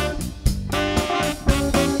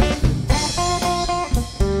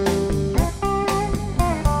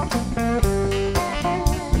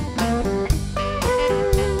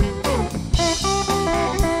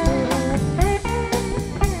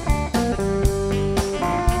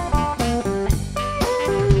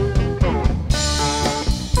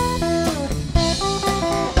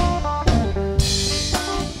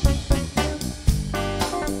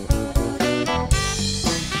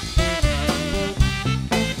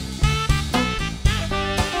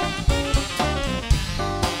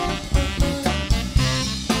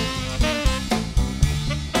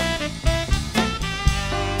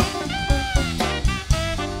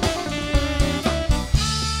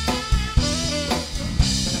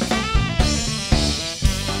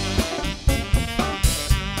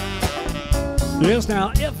 Yes,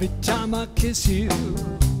 now every time I kiss you,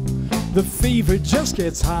 the fever just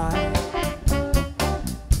gets high.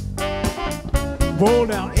 Well,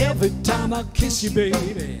 now every time I kiss you,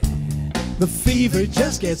 baby, the fever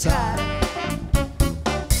just gets high.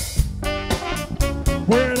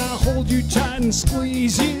 When I hold you tight and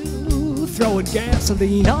squeeze you, throwing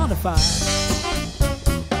gasoline on the fire.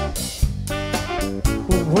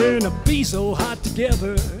 Well, when a be so hot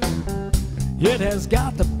together, it has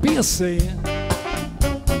got to be a sin.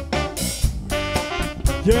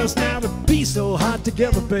 Yes, now to be so hot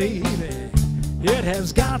together, baby, it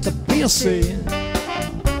has got to be a sin.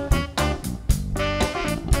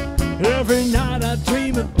 Every night I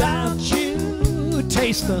dream about you,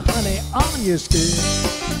 taste the honey on your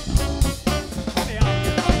skin.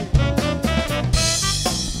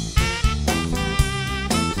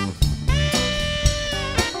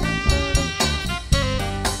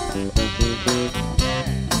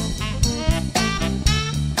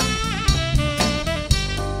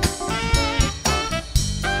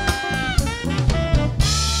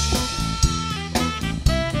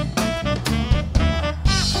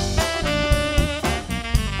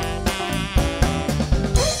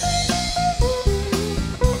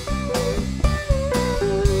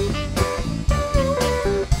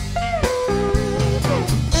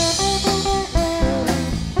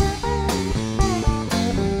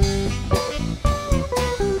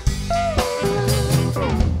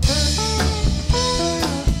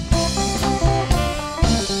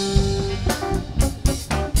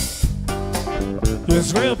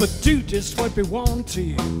 Yes, well, but do just what we want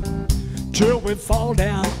to till we fall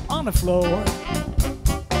down on the floor.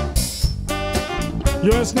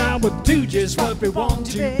 Yes, now we'll do just what we want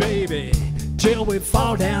to, baby, till we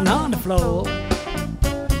fall down on the floor.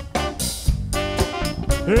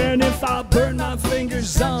 And if I burn my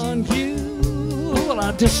fingers on you, well,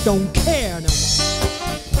 I just don't care no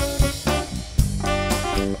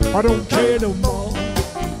more. I don't care no more.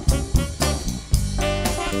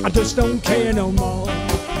 I just don't care no more.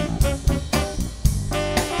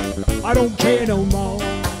 I don't care no more.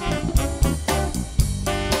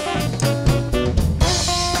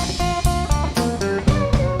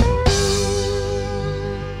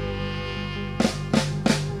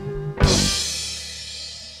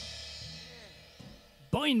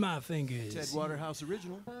 Point my fingers. Ted Waterhouse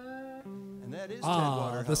original. And that is Ted Ah,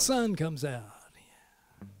 Waterhouse. the sun comes out.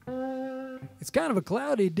 It's kind of a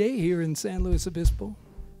cloudy day here in San Luis Obispo.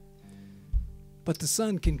 But the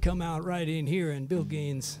sun can come out right in here in Bill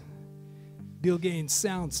Gaines'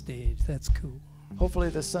 soundstage. That's cool. Hopefully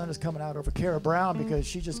the sun is coming out over Kara Brown because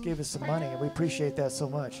she just gave us some money, and we appreciate that so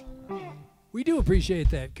much. We do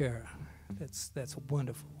appreciate that, Kara. That's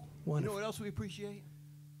wonderful. You know Wonderful. what else we appreciate?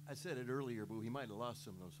 I said it earlier, but we might have lost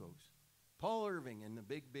some of those folks. Paul Irving and the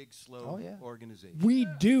Big Slow organization. We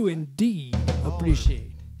do indeed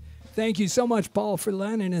appreciate. Thank you so much, Paul, for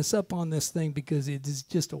lining us up on this thing because it is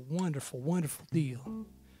just a wonderful, wonderful deal.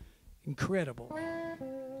 Incredible.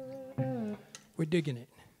 We're digging it.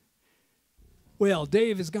 Well,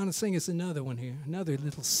 Dave is going to sing us another one here, another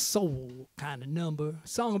little soul kind of number, a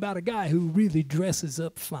song about a guy who really dresses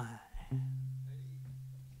up fine.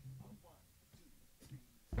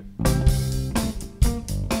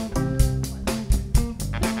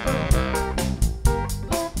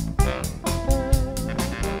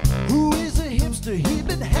 Who is a hipster? He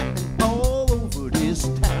been happening all over this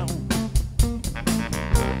town.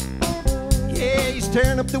 Yeah, he's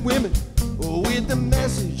tearing up the women with the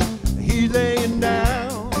message he's laying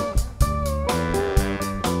down.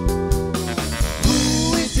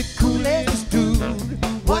 Who is the coolest dude?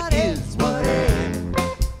 What is, what ain't?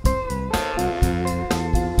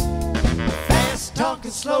 Fast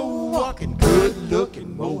talking, slow walking, good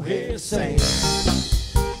looking, mohair saying.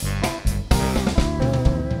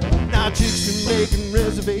 Now chicks are making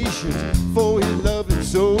reservations for his loving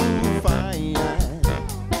so fine.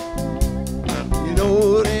 You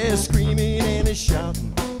know they're screaming and they're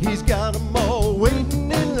shouting. He's got them all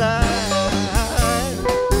waiting in line.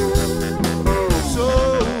 So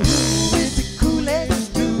who is the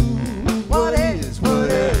coolest dude? What is, what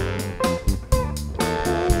ain't?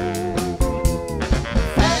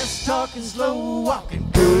 Fast talking, slow walking,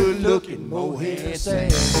 good looking, mohair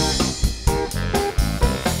saying.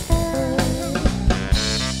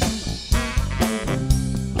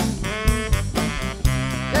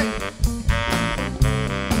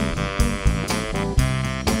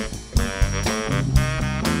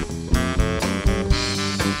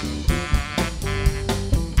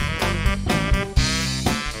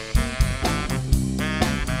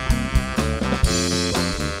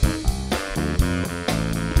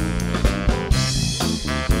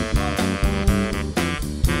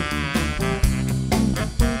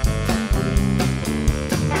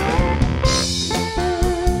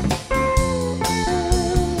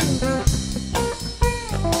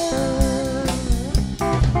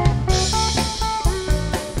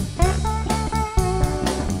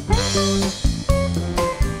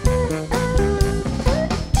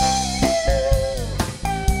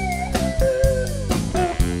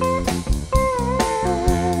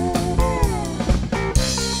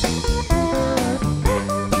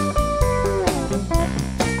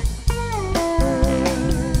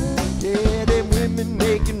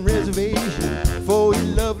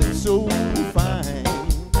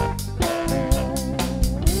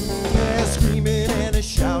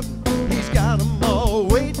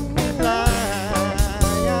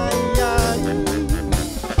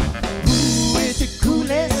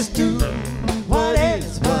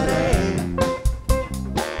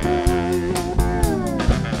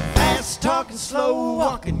 slow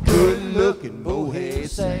walking, good looking bohea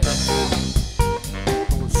say.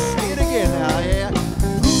 Sing it again now, yeah.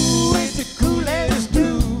 Who is the coolest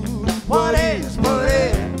dude? What is?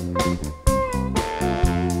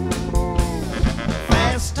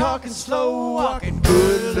 Fast talking, slow walking,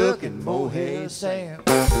 good looking bohea say.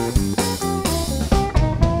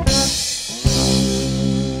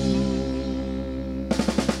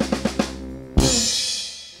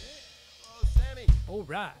 All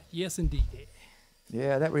right. Yes, indeed.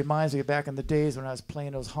 Yeah, that reminds me of back in the days when I was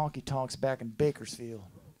playing those honky tonks back in Bakersfield.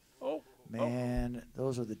 Oh. Man,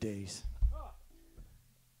 those are the days.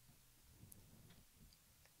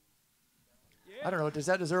 Yeah. I don't know. Does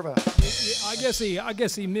that deserve a? I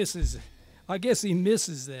guess he misses. I guess he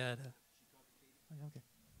misses that. Okay,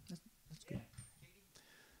 that's good.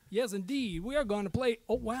 Yes, indeed. We are going to play.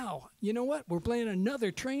 Oh wow! You know what? We're playing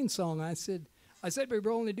another train song. I said we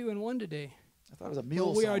were only doing one today. I thought it was a mule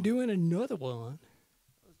Well, we song. are doing another one.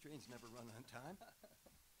 Those trains never run on time.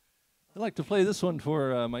 I'd like to play this one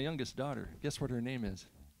for my youngest daughter. Guess what her name is?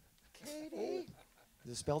 Katie.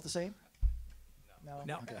 Is it spelled the same?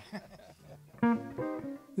 No. Okay.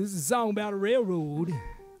 This is a song about a railroad.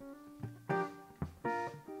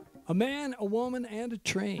 A man, a woman, and a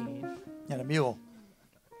train. And a mule.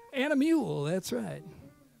 And a mule, that's right.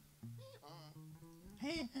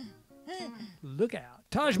 Look out.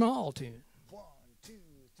 Taj Mahal tune. 1, 2,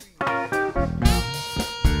 3.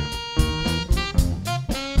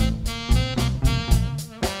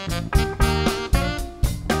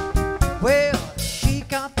 Well, she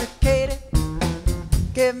complicated.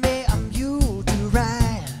 Give me a mule to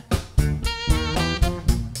ride.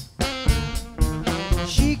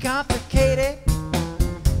 She complicated.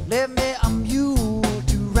 Let me a mule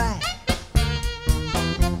to ride.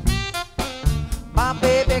 My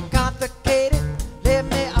baby complicated. Let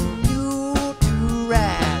me a mule to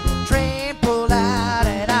ride. The train pull out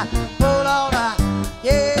and I pull on her.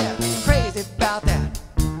 Yeah, crazy about that.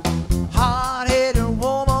 Hard-headed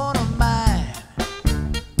woman of mine.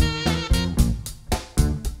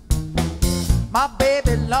 My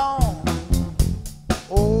baby long,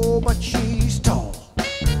 oh, but she's tall.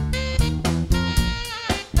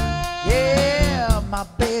 Yeah, my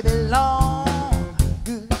baby long,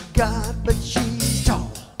 good God, but she's tall.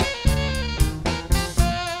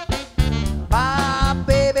 My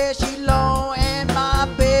baby, she long, and my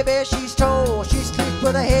baby, she's tall. She sleeps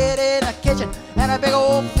with her head in the kitchen and a big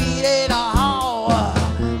old feet in the hall.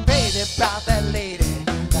 Crazy about that lady,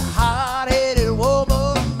 the hard-headed woman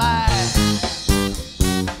of mine.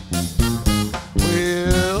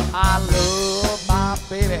 Well, I love my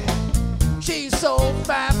baby. She's so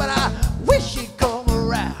fine, but I wish she'd come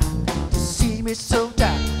around to see me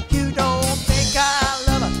sometime. You don't think I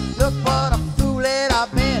love her? Look what a fool that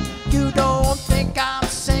I've been. You don't think I'm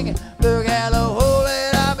singing? Look at the hole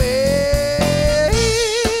that I've been.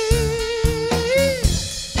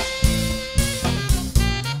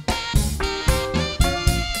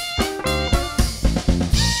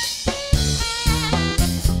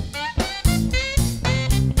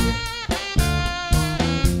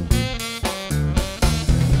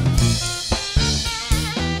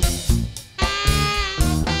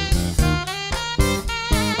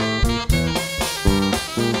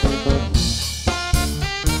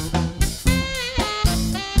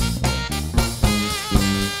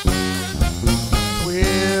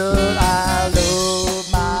 Well, I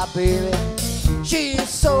love my baby. She's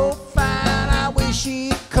so fine, I wish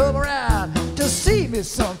she'd come around to see me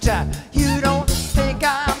sometime. You don't think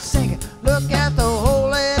I'm singing? Look at the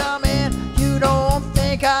hole that I'm in. You don't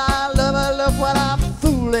think I love her? Look what I'm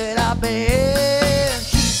fooling I've been.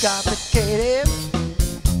 She's complicated.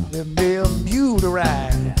 Let me a mule to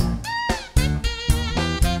ride.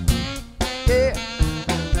 Yeah,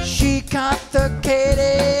 she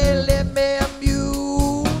complicated. Let me a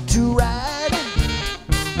mule to ride.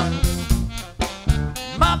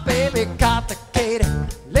 My baby complicated.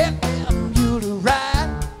 Let me a mule to ride.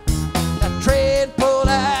 The train pulled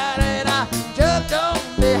out and I jumped on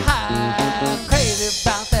behind. Crazy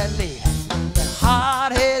about that lady, that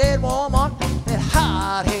hard-headed woman, that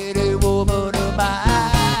hard-headed woman of mine.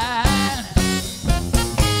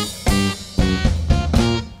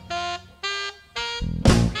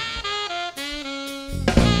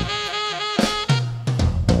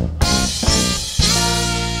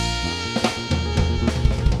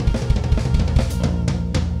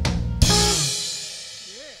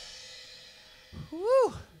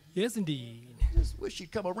 Woo! Yes, indeed. Just wish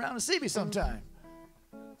you'd come around and see me sometime.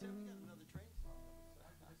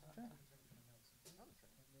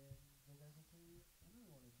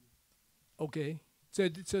 Okay. So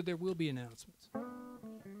there will be announcements.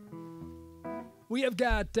 We have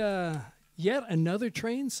got yet another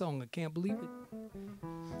train song. I can't believe it.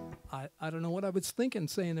 I don't know what I was thinking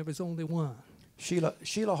saying there was only one.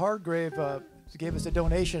 Sheila Hargrave gave us a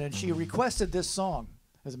donation, and she requested this song,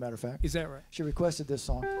 as a matter of fact. Is that right? She requested this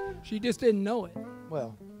song. She just didn't know it.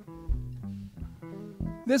 Well,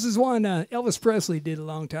 This is one Elvis Presley did a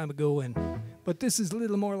long time ago, but this is a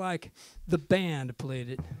little more like the band played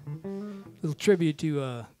it. A little tribute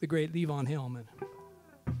to the great Levon Helm.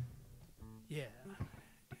 Yeah.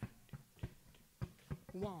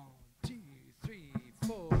 1, 2, 3,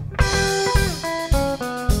 4.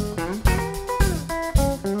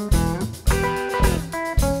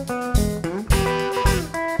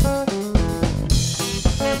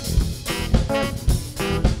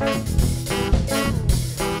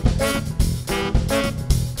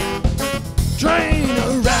 Train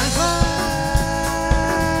ride,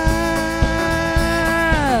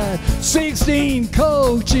 16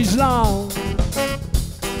 coaches long.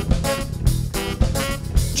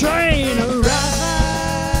 Train ride,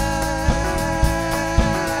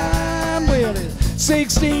 well, it's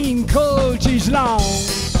 16 coaches long.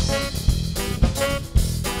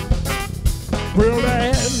 Well,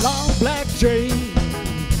 that long black train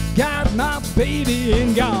got my baby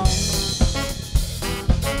and gone.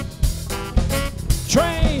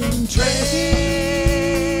 Train,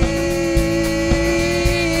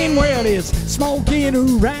 it's smoking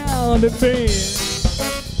around the bend.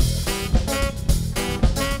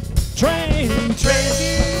 Train,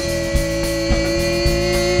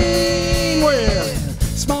 well,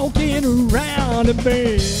 smoking around the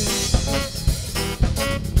bend.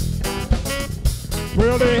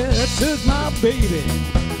 Well, they took my baby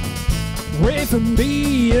away from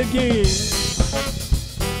me again.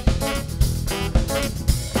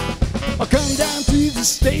 I come down to the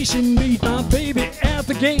station, meet my baby at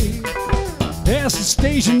the gate. Asked the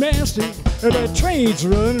station master, that train's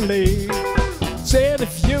running late. Said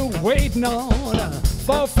if you're waiting on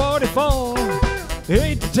 444,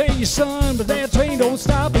 hate to tell you, son, but that train don't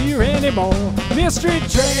stop here anymore. Mystery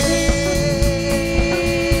train,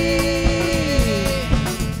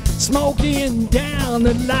 smoking down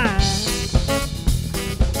the line.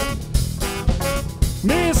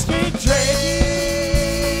 Mystery train,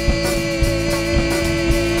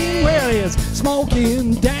 well, it's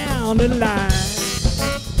smoking down the line.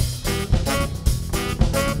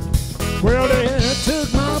 Well, they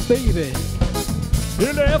took my baby,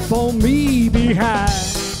 they left on me behind.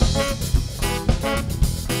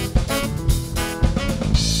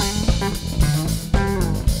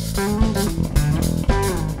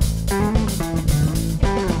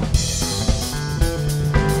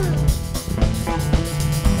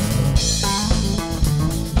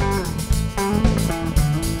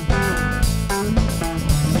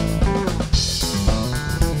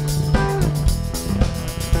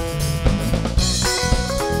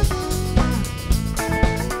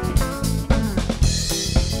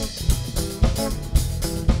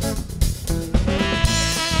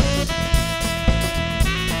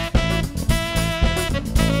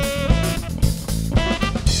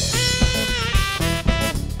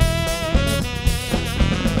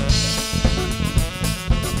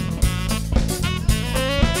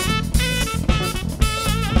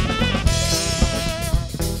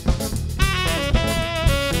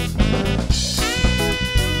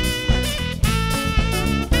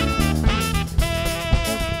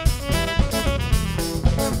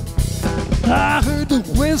 I heard the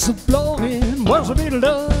whistle blowing, was the middle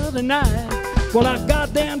of the night. Well, I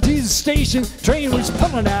got down to the station, train was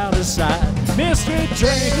pulling out of sight. Mystery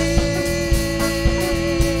train,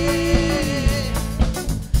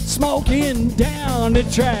 smoking down the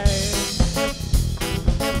track.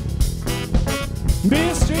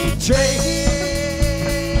 Mystery train,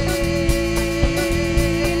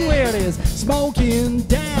 well, it's smoking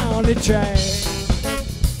down the track.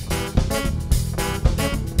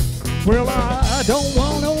 Well, I don't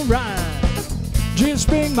want no ride, just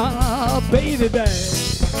bring my baby back.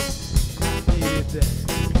 Baby back.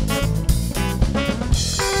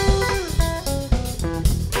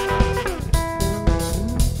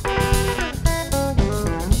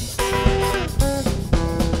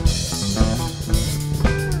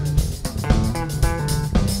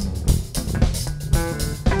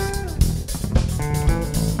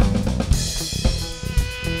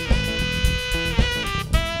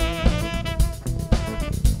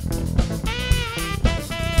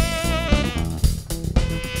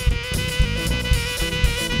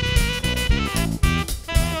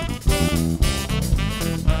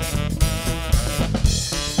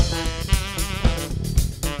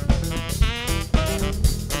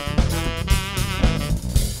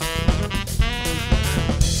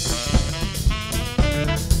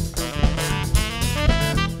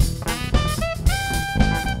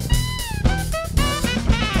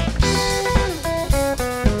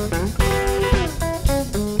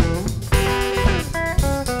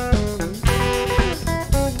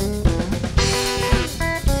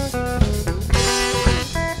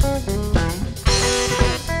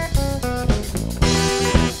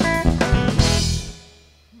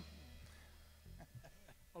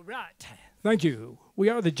 Thank you. We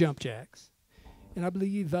are the Jump Jacks. And I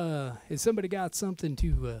believe, has somebody got something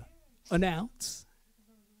to announce?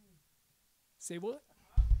 Say what?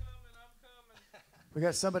 I'm coming. We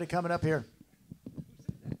got somebody coming up here.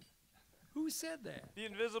 Who said that? The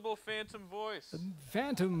invisible phantom voice.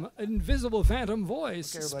 Invisible phantom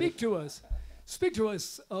voice. Okay, Speak to us. Speak to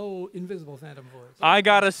us, oh, invisible phantom voice. I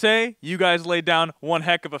gotta say, you guys laid down one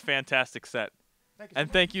heck of a fantastic set.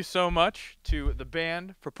 And thank you so much to the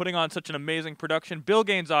band for putting on such an amazing production, Bill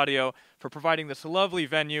Gaines Audio for providing this lovely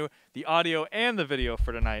venue, the audio and the video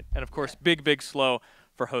for tonight, and of course, Big Slow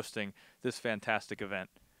for hosting this fantastic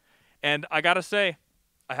event. And I gotta say,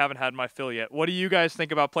 I haven't had my fill yet. What do you guys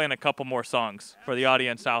think about playing a couple more songs for the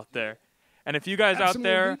audience out there? And if you guys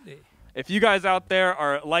out there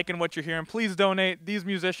are liking what you're hearing, please donate. These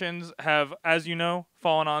musicians have, as you know,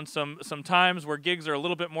 fallen on some times where gigs are a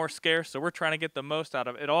little bit more scarce, so we're trying to get the most out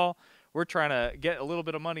of it all. We're trying to get a little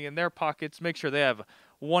bit of money in their pockets, make sure they have a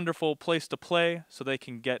wonderful place to play so they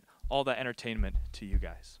can get all that entertainment to you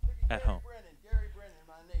guys at home. Gary Brennan,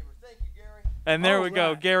 my neighbor. Thank you, Gary. And there we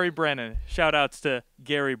go, Gary Brennan. Shout outs to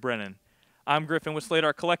Gary Brennan. I'm Griffin with Slate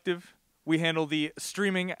Art Collective. We handle the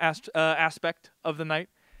streaming aspect of the night,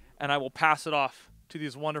 and I will pass it off to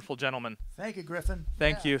these wonderful gentlemen. Thank you, Griffin.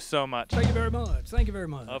 Thank you so much. Thank you very much. Thank you very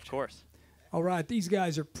much. Of course. All right, these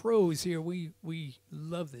guys are pros here. We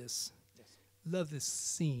love this. Love this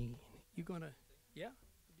scene. You gonna, yeah,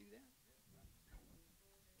 do that?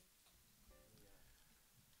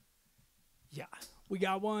 Yeah, we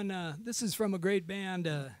got one. This is from a great band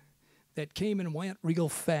that came and went real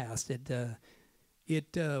fast. It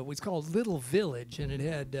was called Little Village, and it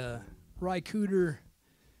had Ry Cooder,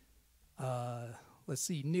 let's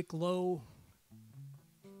see, Nick Lowe,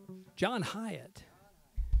 John Hyatt,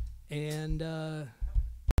 and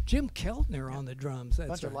Jim Keltner on the drums. That's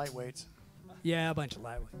Bunch of right. lightweights. Yeah, a bunch of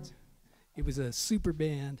lightweights. It was a super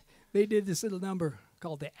band. They did this little number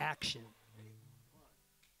called The Action.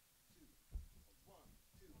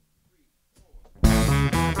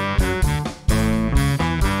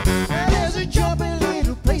 There's a jumping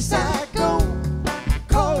little place I go,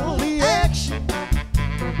 called The Action.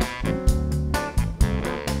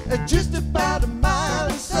 Just about a mile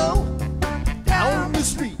or so down the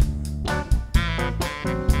street.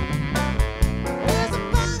 There's a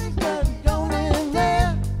party going in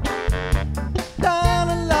there, down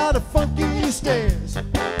a lot of funky stairs,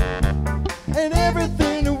 and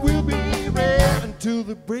everything will be red until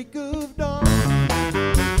the break of dawn.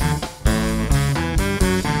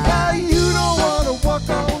 Now you don't want to walk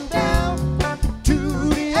on down to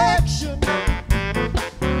the action,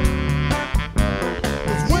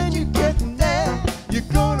 'cause when you get there, you're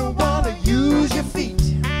gonna want to use your feet.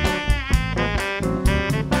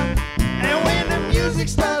 And when the music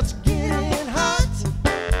starts getting hot,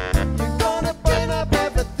 you're gonna burn up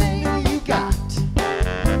everything you got.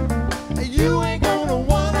 And you ain't gonna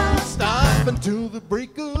wanna stop until the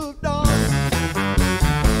break of dawn.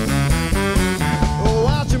 Oh,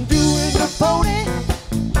 watch them doing the pony,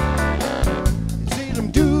 see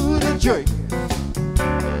them do the jerk.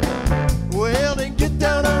 Well, they get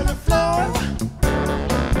down on the floor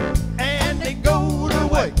and they go to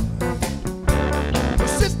work.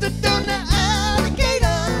 Sister done the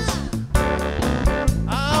alligator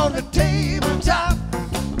on the tabletop.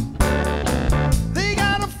 They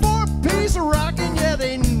got a 4-piece rockin', yeah,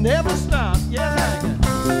 they never stop. Yeah.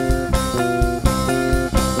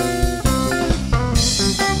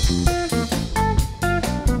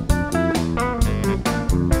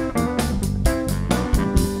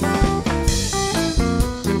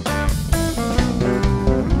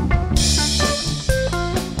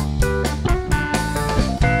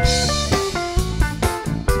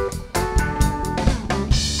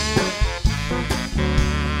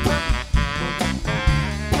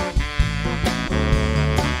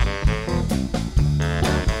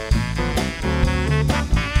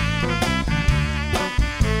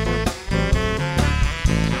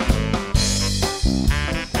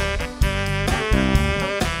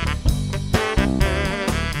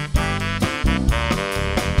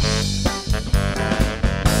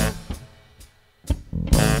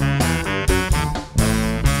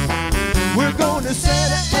 We're gonna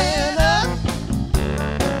set a hand up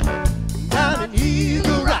down in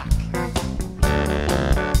Eagle Rock.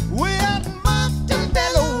 We're out in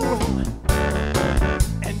Montebello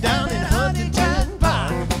and down in Huntington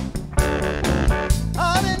Park.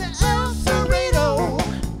 Out in El Cerrito,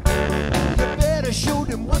 you better show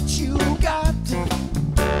them what you got.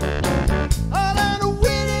 All on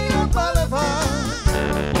Whittier Boulevard,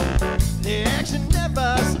 the action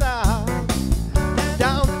never stops.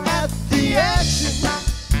 Down at the action,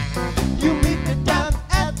 you meet me down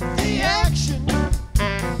at the action.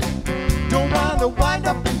 Don't wanna wind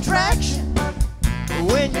up in traction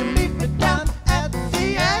when you meet me down at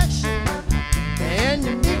the action. And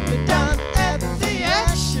you meet me down at the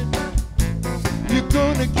action, you're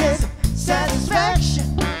gonna get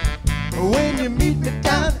satisfaction when you meet me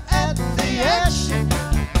down at the action.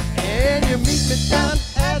 And you meet me down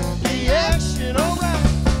at the action, alright.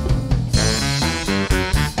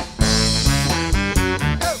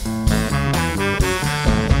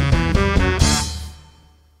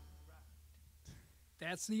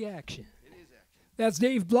 That's The Action. That's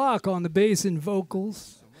Dave Block on the bass and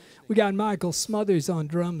vocals. We got Michael Smothers on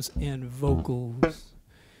drums and vocals.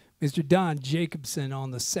 Mr. Don Jacobson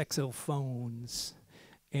on the saxophones.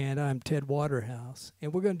 And I'm Ted Waterhouse.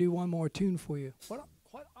 And we're going to do one more tune for you. What are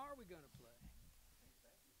we going to play?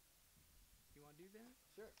 You want to do that?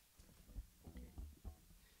 Sure. Okay.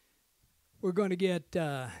 we're gonna get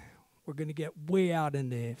way out in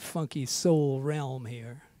the funky soul realm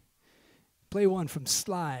here. Play one from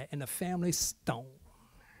Sly and the Family Stone.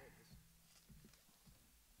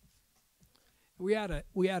 We had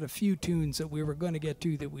a few tunes that we were going to get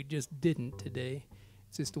to that we just didn't today.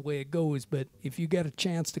 It's just the way it goes. But if you get a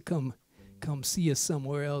chance to come see us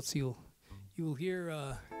somewhere else, you'll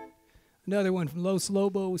hear another one from Los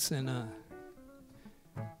Lobos and a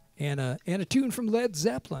tune from Led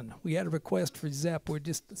Zeppelin. We had a request for Zepp. We're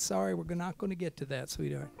just sorry we're not going to get to that,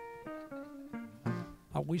 sweetheart.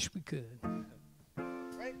 I wish we could.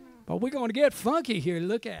 But we're going to get funky here.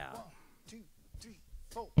 Look out. 1, 2, 3,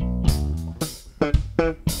 4.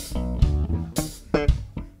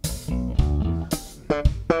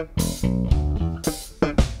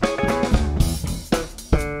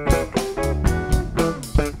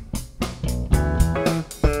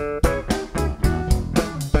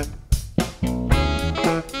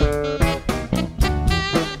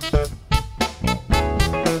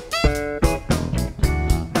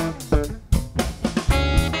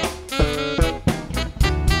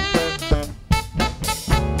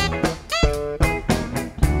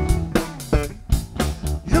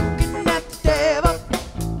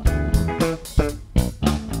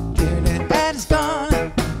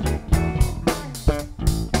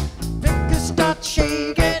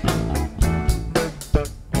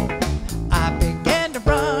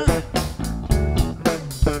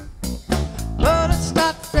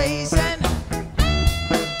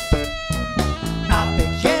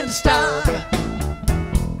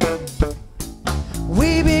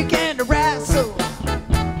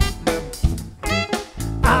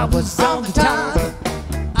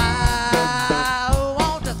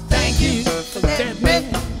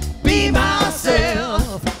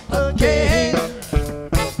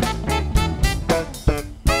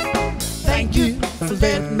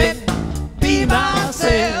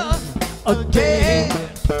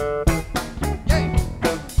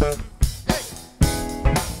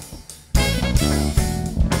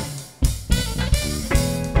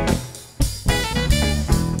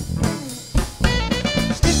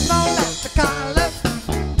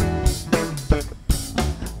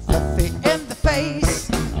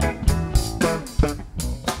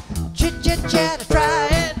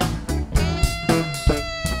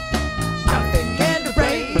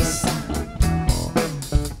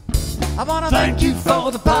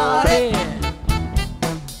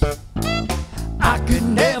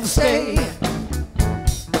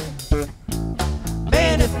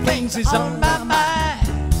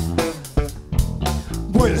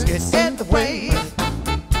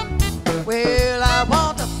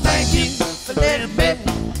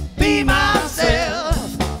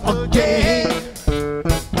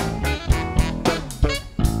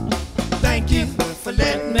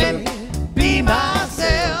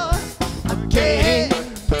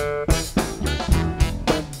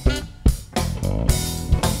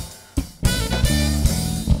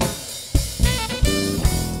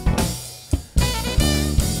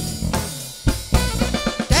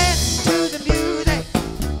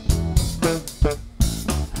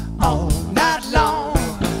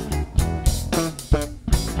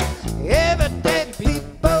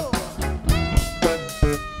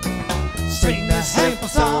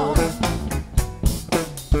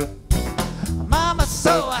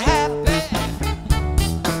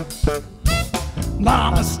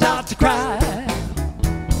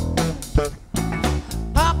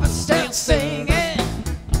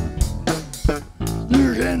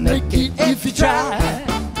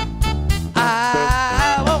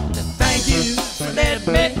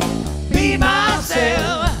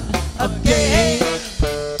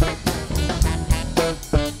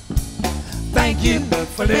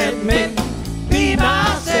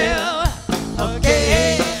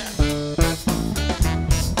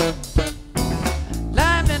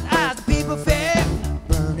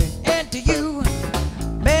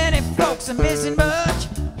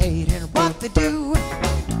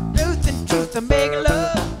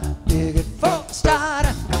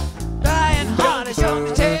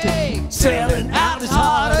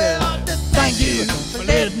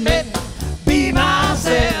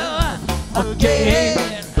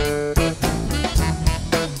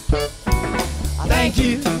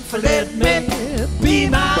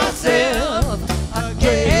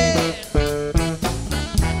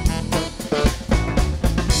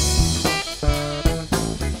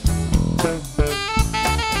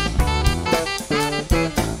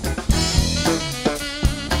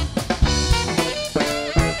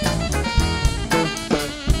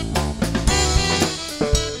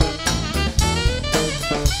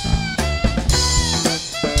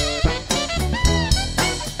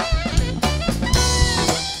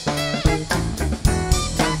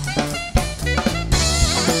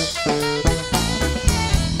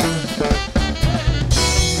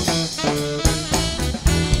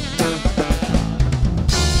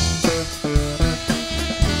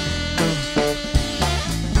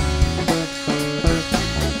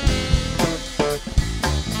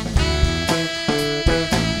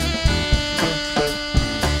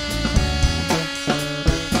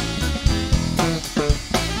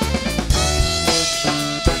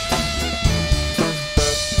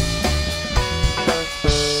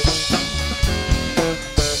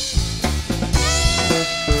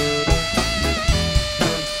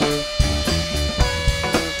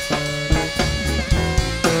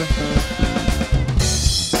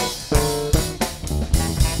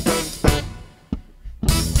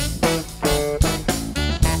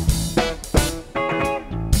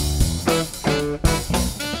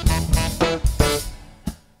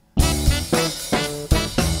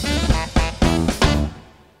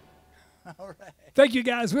 Thank you,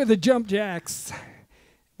 guys. We're the Jump Jacks.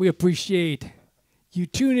 We appreciate you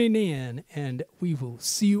tuning in, and we will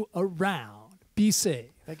see you around. Be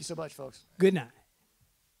safe. Thank you so much, folks. Good night.